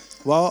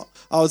 Well,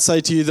 I would say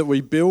to you that we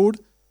build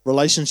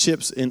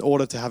relationships in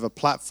order to have a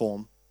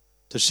platform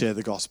to share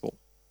the gospel.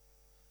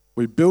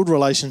 We build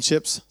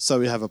relationships so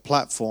we have a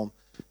platform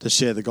to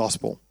share the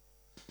gospel.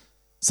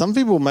 Some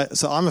people,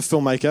 so I'm a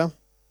filmmaker,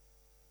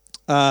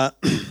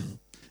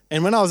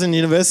 and when I was in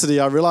university,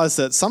 I realized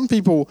that some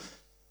people,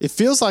 it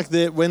feels like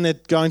when they're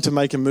going to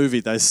make a movie,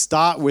 they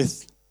start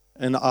with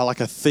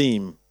a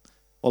theme.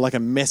 or like a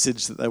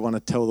message that they want to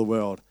tell the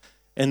world.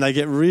 And they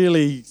get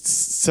really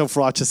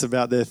self-righteous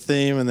about their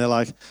theme, and they're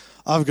like,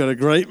 I've got a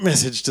great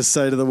message to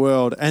say to the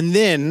world. And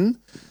then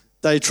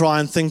they try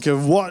and think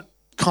of what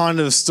kind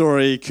of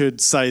story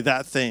could say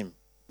that theme.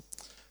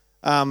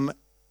 And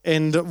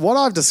what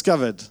I've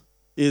discovered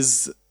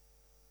is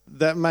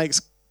that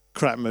makes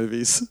crap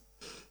movies.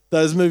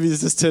 Those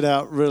movies just turn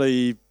out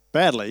really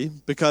badly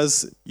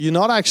because you're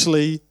not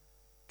actually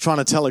trying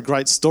to tell a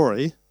great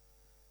story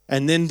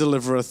and then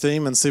deliver a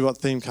theme and see what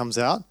theme comes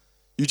out.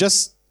 You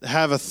just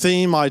have a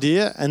theme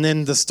idea, and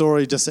then the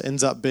story just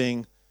ends up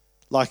being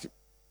like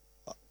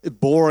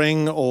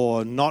boring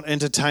or not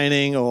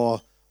entertaining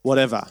or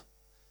whatever.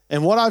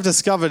 And what I've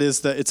discovered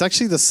is that it's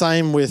actually the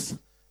same with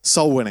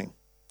soul winning.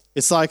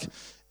 It's like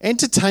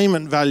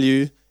entertainment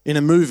value in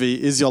a movie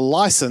is your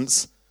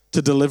license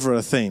to deliver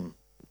a theme.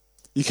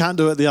 You can't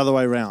do it the other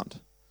way around.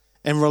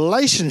 And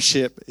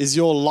relationship is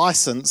your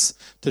license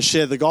to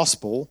share the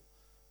gospel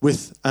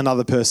with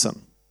another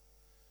person.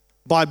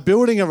 By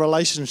building a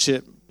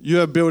relationship, you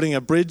are building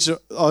a bridge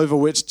over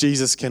which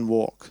Jesus can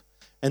walk.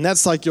 And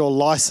that's like your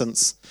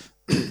license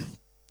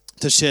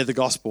to share the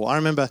gospel. I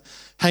remember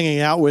hanging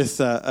out with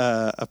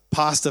a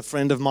pastor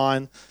friend of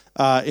mine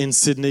in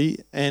Sydney,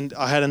 and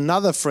I had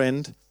another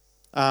friend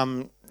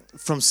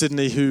from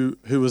Sydney who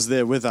was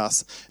there with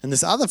us. And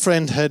this other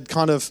friend had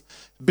kind of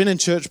been in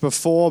church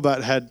before,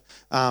 but had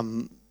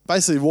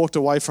basically walked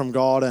away from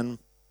God and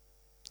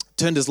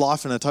turned his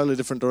life in a totally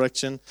different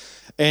direction.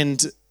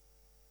 And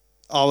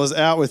I was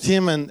out with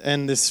him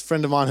and this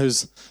friend of mine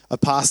who's a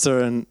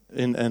pastor in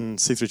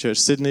C3 Church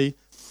Sydney.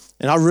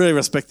 And I really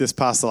respect this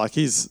pastor. Like,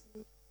 he's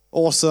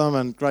awesome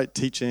and great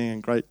teaching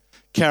and great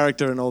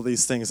character and all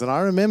these things. And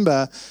I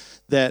remember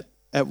that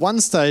at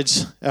one stage,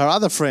 our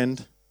other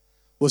friend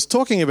was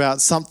talking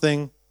about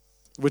something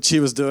which he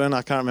was doing.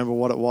 I can't remember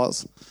what it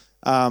was,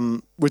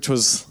 which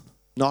was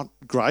not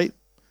great.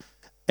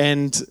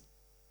 And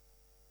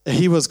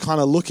he was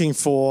kind of looking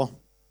for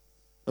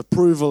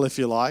approval, if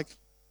you like,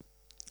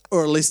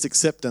 or at least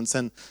acceptance.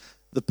 And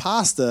the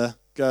pastor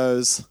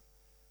goes,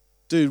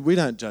 dude, we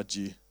don't judge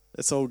you.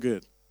 It's all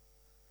good.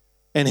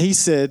 And he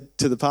said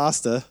to the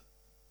pastor,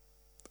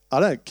 I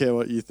don't care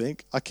what you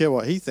think. I care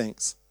what he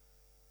thinks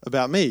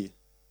about me.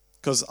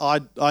 Because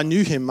I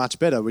knew him much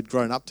better. We'd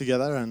grown up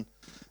together.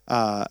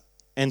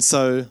 And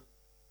so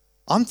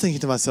I'm thinking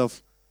to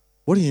myself,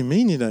 what do you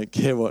mean you don't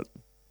care what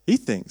he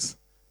thinks?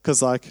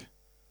 Because, like,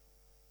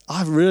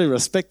 I really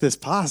respect this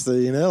pastor,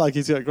 you know, like,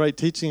 he's got great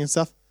teaching and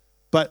stuff.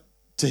 But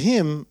to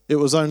him, it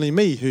was only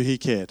me who he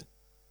cared,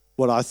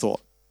 what I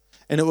thought.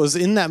 And it was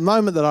in that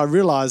moment that I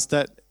realized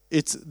that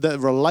it's the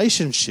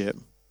relationship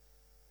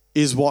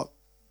is what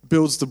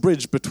builds the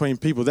bridge between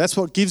people. That's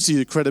what gives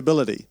you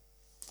credibility.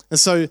 And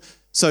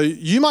so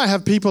you might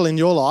have people in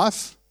your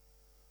life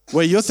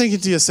where you're thinking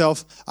to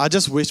yourself, I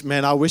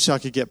wish I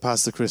could get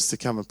Pastor Chris to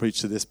come and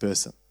preach to this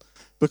person.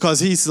 Because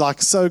he's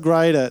like so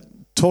great at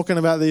talking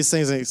about these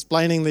things and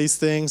explaining these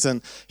things,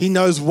 and he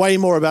knows way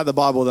more about the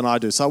Bible than I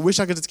do. So I wish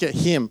I could just get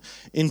him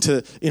in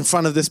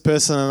front of this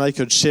person and they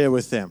could share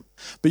with them.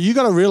 But you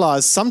got to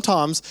realize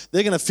sometimes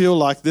they're going to feel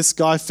like this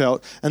guy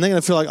felt, and they're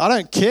going to feel like, I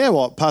don't care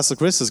what Pastor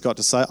Chris has got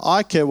to say.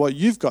 I care what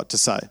you've got to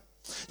say.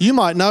 You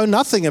might know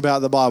nothing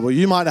about the Bible.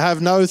 You might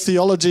have no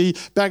theology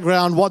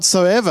background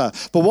whatsoever.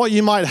 But what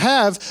you might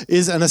have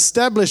is an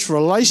established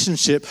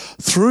relationship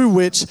through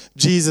which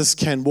Jesus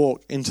can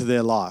walk into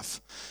their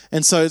life.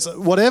 And so it's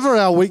whatever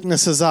our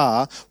weaknesses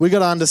are, we got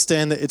to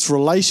understand that it's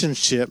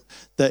relationship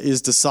that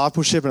is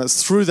discipleship, and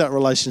it's through that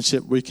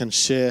relationship we can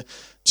share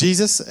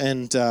Jesus,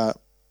 and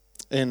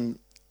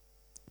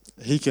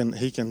he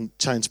can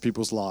change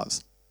people's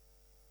lives.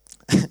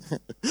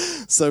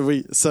 So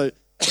we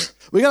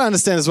got to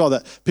understand as well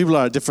that people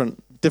are at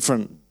different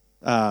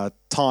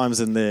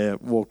times in their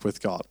walk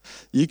with God.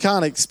 You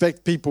can't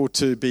expect people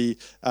to be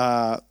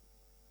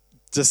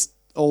just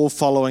all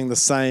following the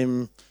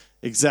same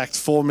exact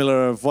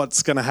formula of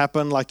what's going to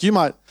happen. Like,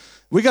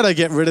 we got to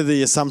get rid of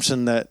the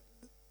assumption that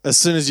as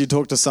soon as you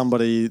talk to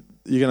somebody,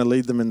 you're going to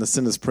lead them in the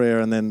sinner's prayer,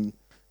 and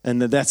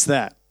that's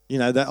that. You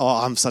know, that,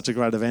 I'm such a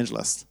great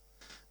evangelist.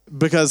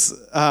 Because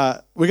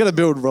we got to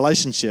build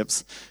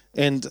relationships,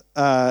 and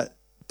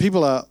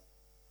people are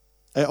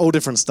at all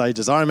different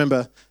stages. I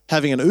remember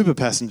having an Uber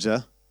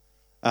passenger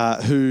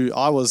who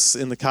I was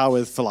in the car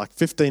with for like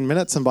 15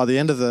 minutes, and by the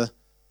end of the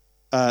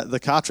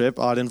car trip,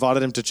 I'd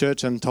invited him to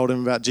church and told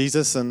him about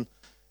Jesus, and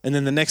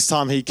then the next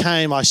time he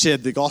came, I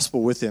shared the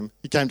gospel with him.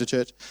 He came to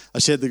church, I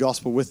shared the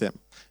gospel with him,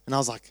 and I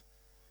was like,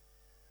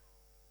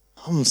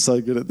 I'm so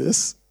good at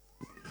this,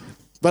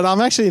 but I'm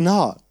actually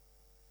not.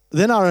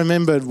 Then I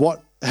remembered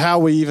how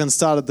we even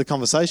started the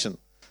conversation.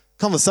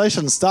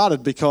 Conversation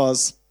started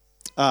because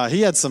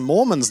he had some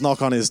Mormons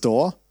knock on his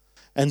door,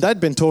 and they'd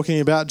been talking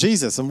about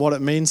Jesus and what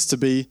it means to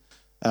be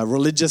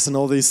religious and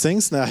all these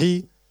things. Now,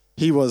 he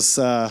was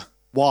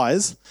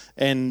wise,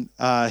 and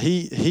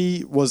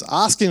he was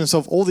asking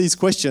himself all these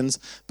questions,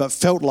 but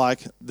felt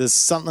like there's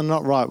something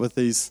not right with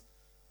these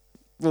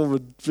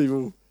Mormon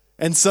people.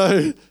 And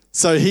so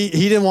So he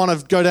didn't want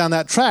to go down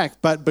that track,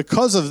 but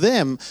because of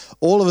them,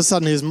 all of a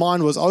sudden his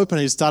mind was open.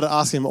 He started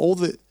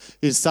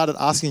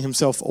asking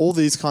himself all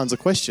these kinds of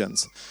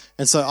questions.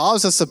 And so I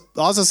was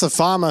just a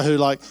farmer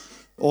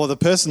or the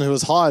person who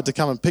was hired to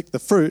come and pick the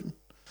fruit.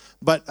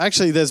 But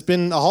actually, there's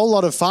been a whole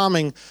lot of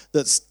farming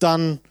that's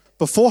done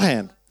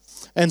beforehand.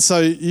 And so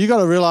you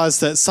got to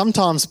realize that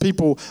sometimes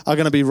people are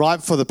going to be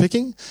ripe for the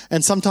picking,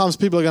 and sometimes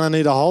people are going to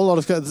need a whole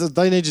lot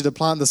they need you to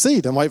plant the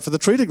seed and wait for the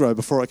tree to grow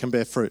before it can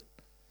bear fruit.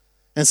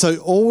 And so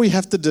all we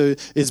have to do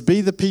is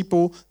be the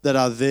people that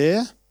are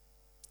there.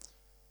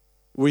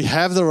 We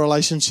have the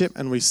relationship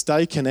and we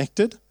stay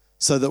connected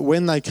so that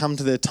when they come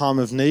to their time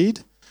of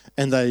need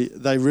and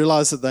they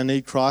realize that they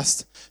need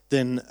Christ,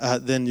 then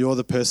you're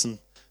the person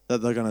that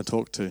they're going to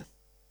talk to.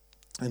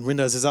 And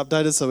Windows is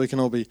updated so we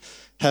can all be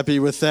happy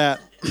with that.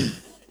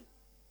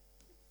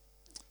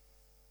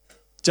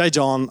 J.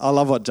 John, I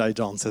love what J.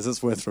 John says.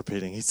 It's worth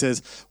repeating. He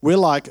says, we're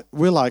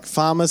like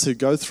farmers who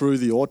go through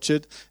the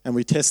orchard and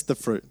we test the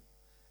fruit.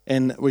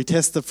 And we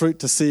test the fruit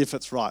to see if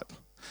it's ripe.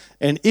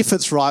 And if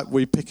it's ripe,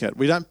 we pick it.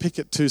 We don't pick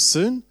it too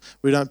soon.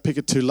 We don't pick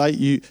it too late.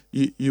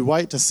 You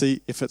wait to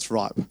see if it's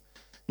ripe.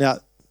 Now,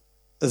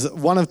 there's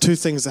one of two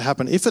things that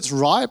happen. If it's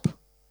ripe,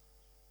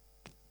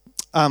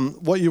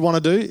 what you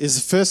want to do is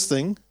the first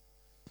thing,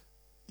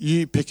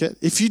 you pick it.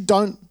 If you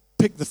don't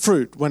pick the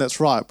fruit when it's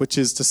ripe, which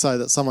is to say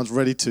that someone's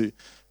ready to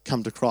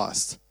come to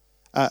Christ,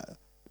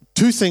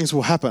 two things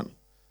will happen.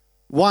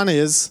 One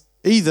is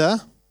either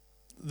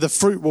the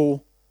fruit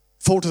will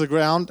fall to the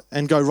ground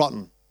and go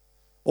rotten.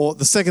 Or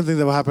the second thing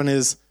that will happen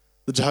is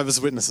the Jehovah's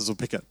Witnesses will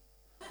pick it.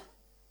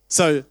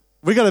 So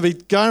we've got to be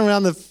going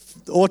around the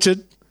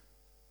orchard,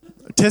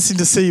 testing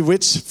to see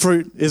which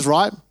fruit is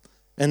ripe,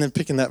 and then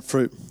picking that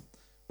fruit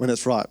when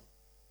it's ripe.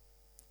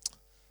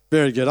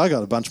 Very good. I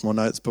got a bunch more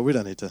notes, but we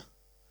don't need to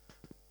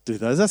do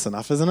those. That's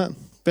enough, isn't it?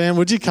 Bam,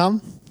 would you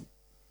come?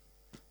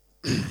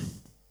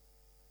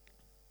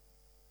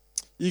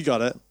 You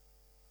got it.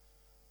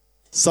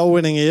 Soul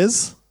winning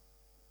is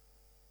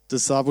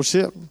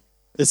discipleship.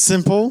 It's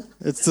simple.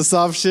 It's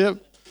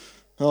discipleship.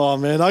 Oh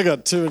man, I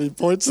got too many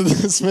points in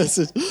this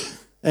message.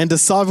 And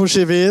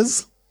discipleship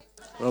is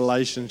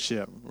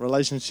relationship.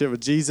 Relationship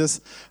with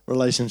Jesus,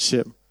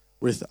 relationship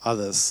with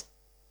others.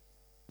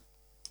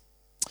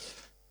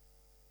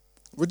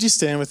 Would you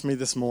stand with me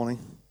this morning?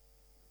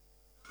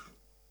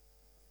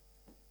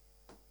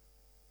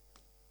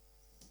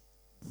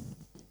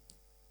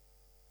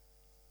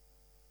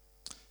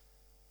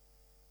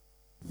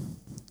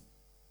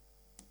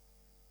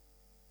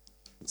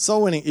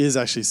 Soul winning is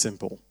actually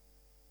simple.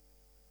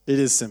 It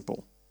is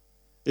simple.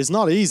 It's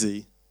not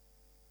easy,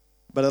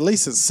 but at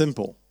least it's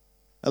simple.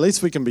 At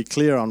least we can be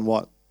clear on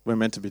what we're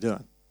meant to be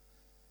doing.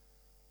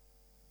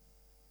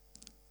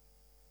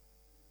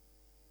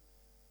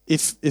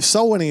 If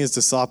soul winning is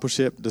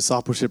discipleship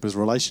is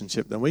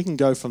relationship, then we can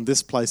go from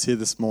this place here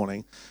this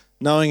morning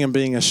knowing and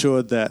being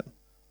assured that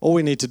all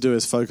we need to do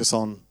is focus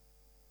on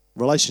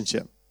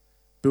relationship,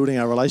 building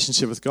our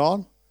relationship with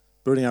God,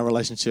 building our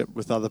relationship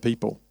with other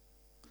people.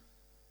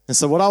 And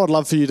so what I would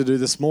love for you to do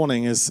this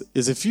morning is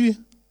if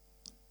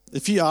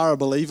you are a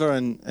believer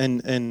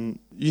and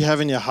you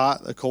have in your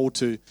heart a call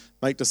to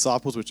make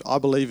disciples, which I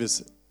believe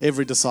is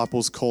every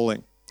disciple's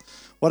calling,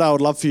 what I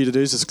would love for you to do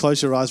is just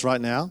close your eyes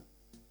right now.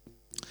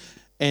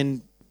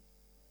 And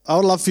I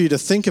would love for you to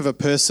think of a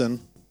person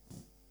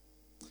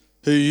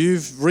who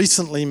you've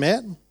recently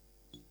met.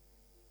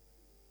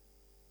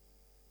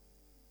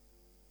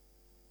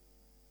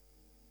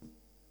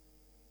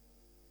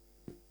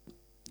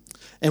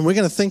 And we're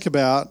going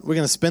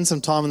to spend some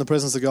time in the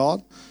presence of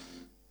God,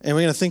 and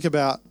we're going to think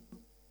about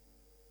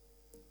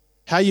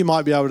how you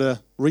might be able to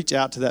reach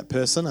out to that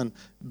person and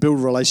build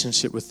a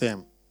relationship with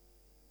them.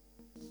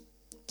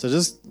 So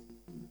just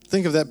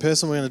think of that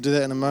person. We're going to do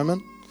that in a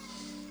moment.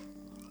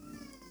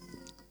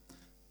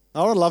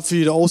 I would love for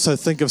you to also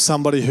think of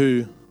somebody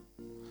who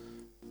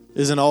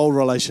is an old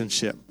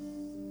relationship.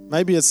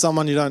 Maybe it's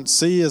someone you don't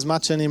see as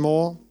much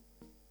anymore,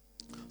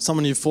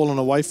 someone you've fallen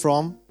away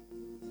from.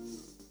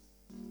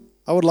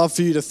 I would love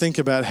for you to think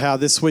about how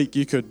this week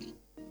you could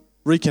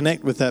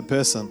reconnect with that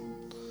person,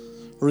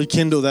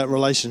 rekindle that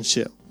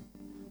relationship.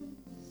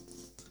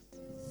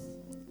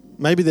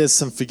 Maybe there's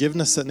some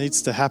forgiveness that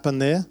needs to happen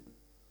there.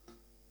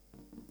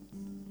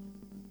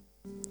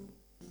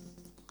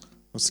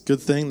 It's a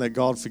good thing that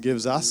God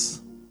forgives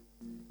us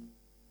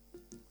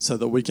so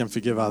that we can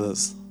forgive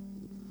others.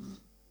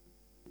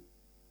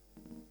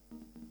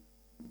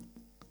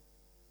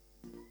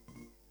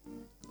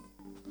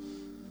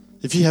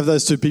 If you have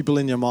those two people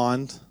in your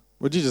mind,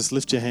 would you just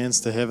lift your hands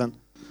to heaven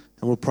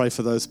and we'll pray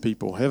for those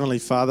people. Heavenly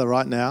Father,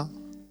 right now,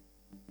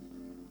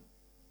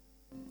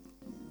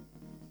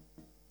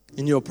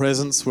 in your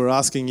presence, we're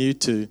asking you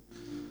to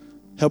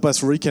help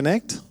us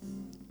reconnect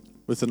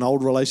with an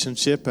old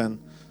relationship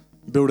and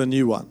build a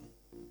new one.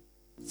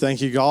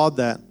 Thank you, God,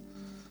 that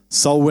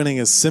soul winning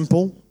is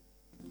simple.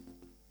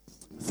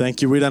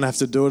 Thank you, we don't have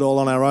to do it all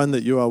on our own,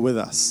 that you are with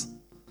us.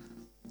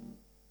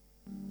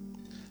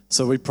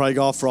 So we pray,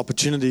 God, for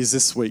opportunities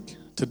this week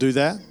to do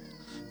that,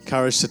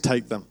 courage to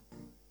take them.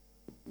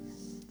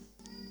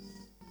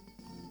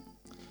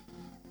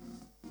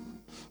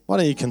 Why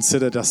don't you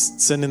consider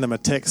just sending them a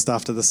text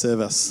after the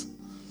service?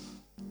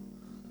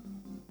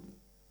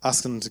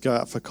 Asking them to go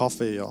out for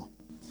coffee or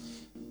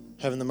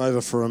having them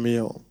over for a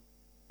meal.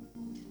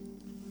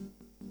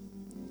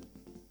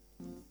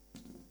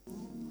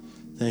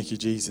 Thank you,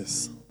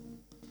 Jesus.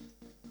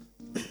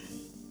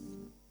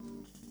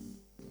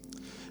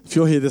 If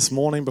you're here this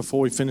morning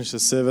before we finish the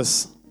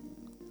service,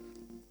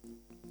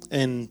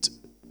 and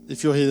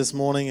if you're here this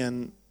morning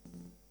and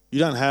you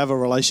don't have a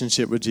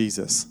relationship with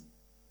Jesus,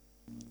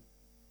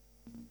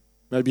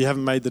 maybe you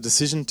haven't made the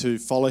decision to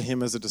follow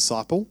him as a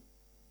disciple,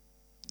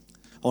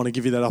 I want to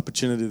give you that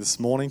opportunity this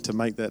morning to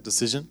make that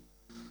decision.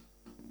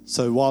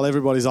 So while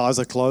everybody's eyes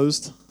are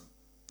closed,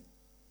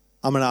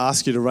 I'm going to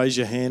ask you to raise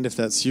your hand if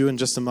that's you in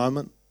just a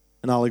moment,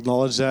 and I'll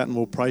acknowledge that and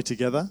we'll pray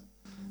together.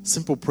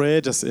 Simple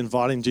prayer, just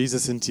inviting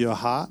Jesus into your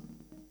heart,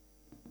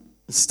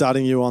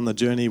 starting you on the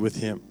journey with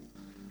him.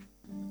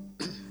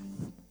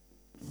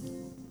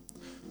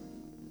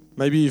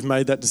 Maybe you've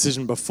made that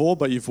decision before,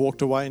 but you've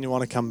walked away and you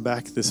want to come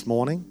back this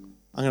morning.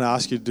 I'm going to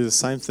ask you to do the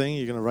same thing.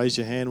 You're going to raise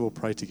your hand, we'll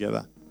pray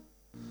together.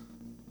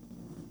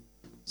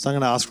 So I'm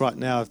going to ask right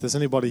now if there's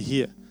anybody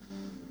here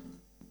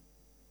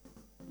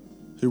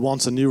who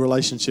wants a new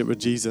relationship with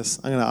Jesus.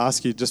 I'm going to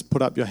ask you to just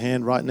put up your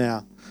hand right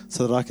now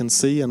so that I can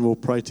see, and we'll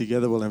pray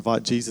together. We'll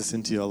invite Jesus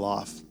into your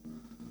life.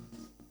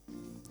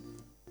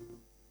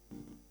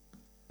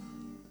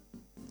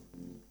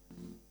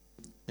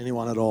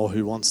 Anyone at all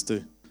who wants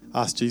to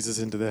ask Jesus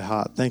into their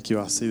heart. Thank you.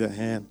 I see that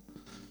hand.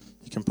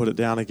 You can put it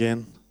down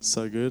again.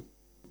 So good.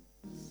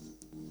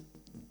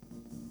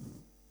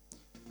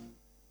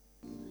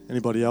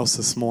 Anybody else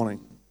this morning?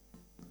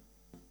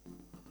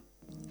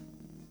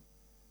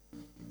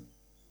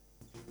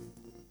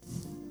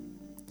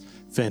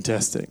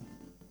 Fantastic.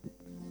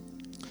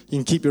 You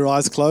can keep your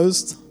eyes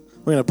closed.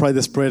 We're going to pray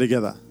this prayer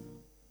together.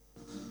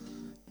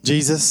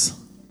 Jesus,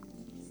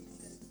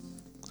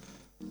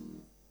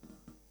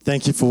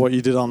 thank you for what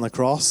you did on the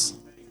cross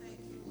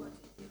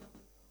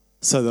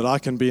so that I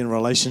can be in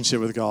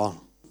relationship with God.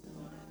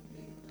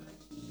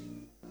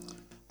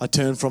 I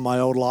turn from my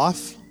old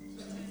life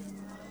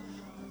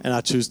and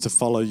I choose to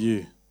follow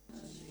you.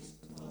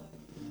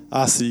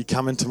 I ask that you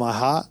come into my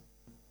heart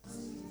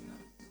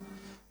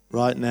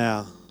right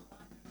now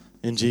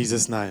in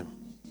Jesus' name.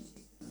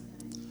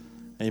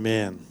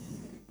 Amen.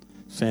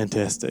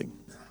 Fantastic.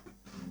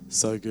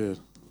 So good.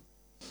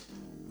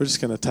 We're just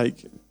going to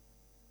take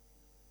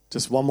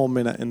just one more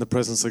minute in the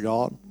presence of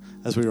God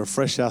as we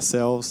refresh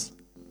ourselves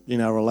in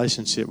our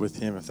relationship with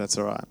him, if that's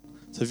all right.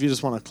 So if you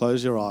just want to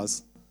close your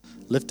eyes,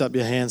 lift up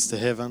your hands to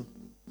heaven.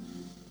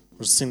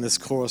 We'll sing this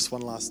chorus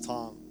one last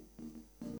time.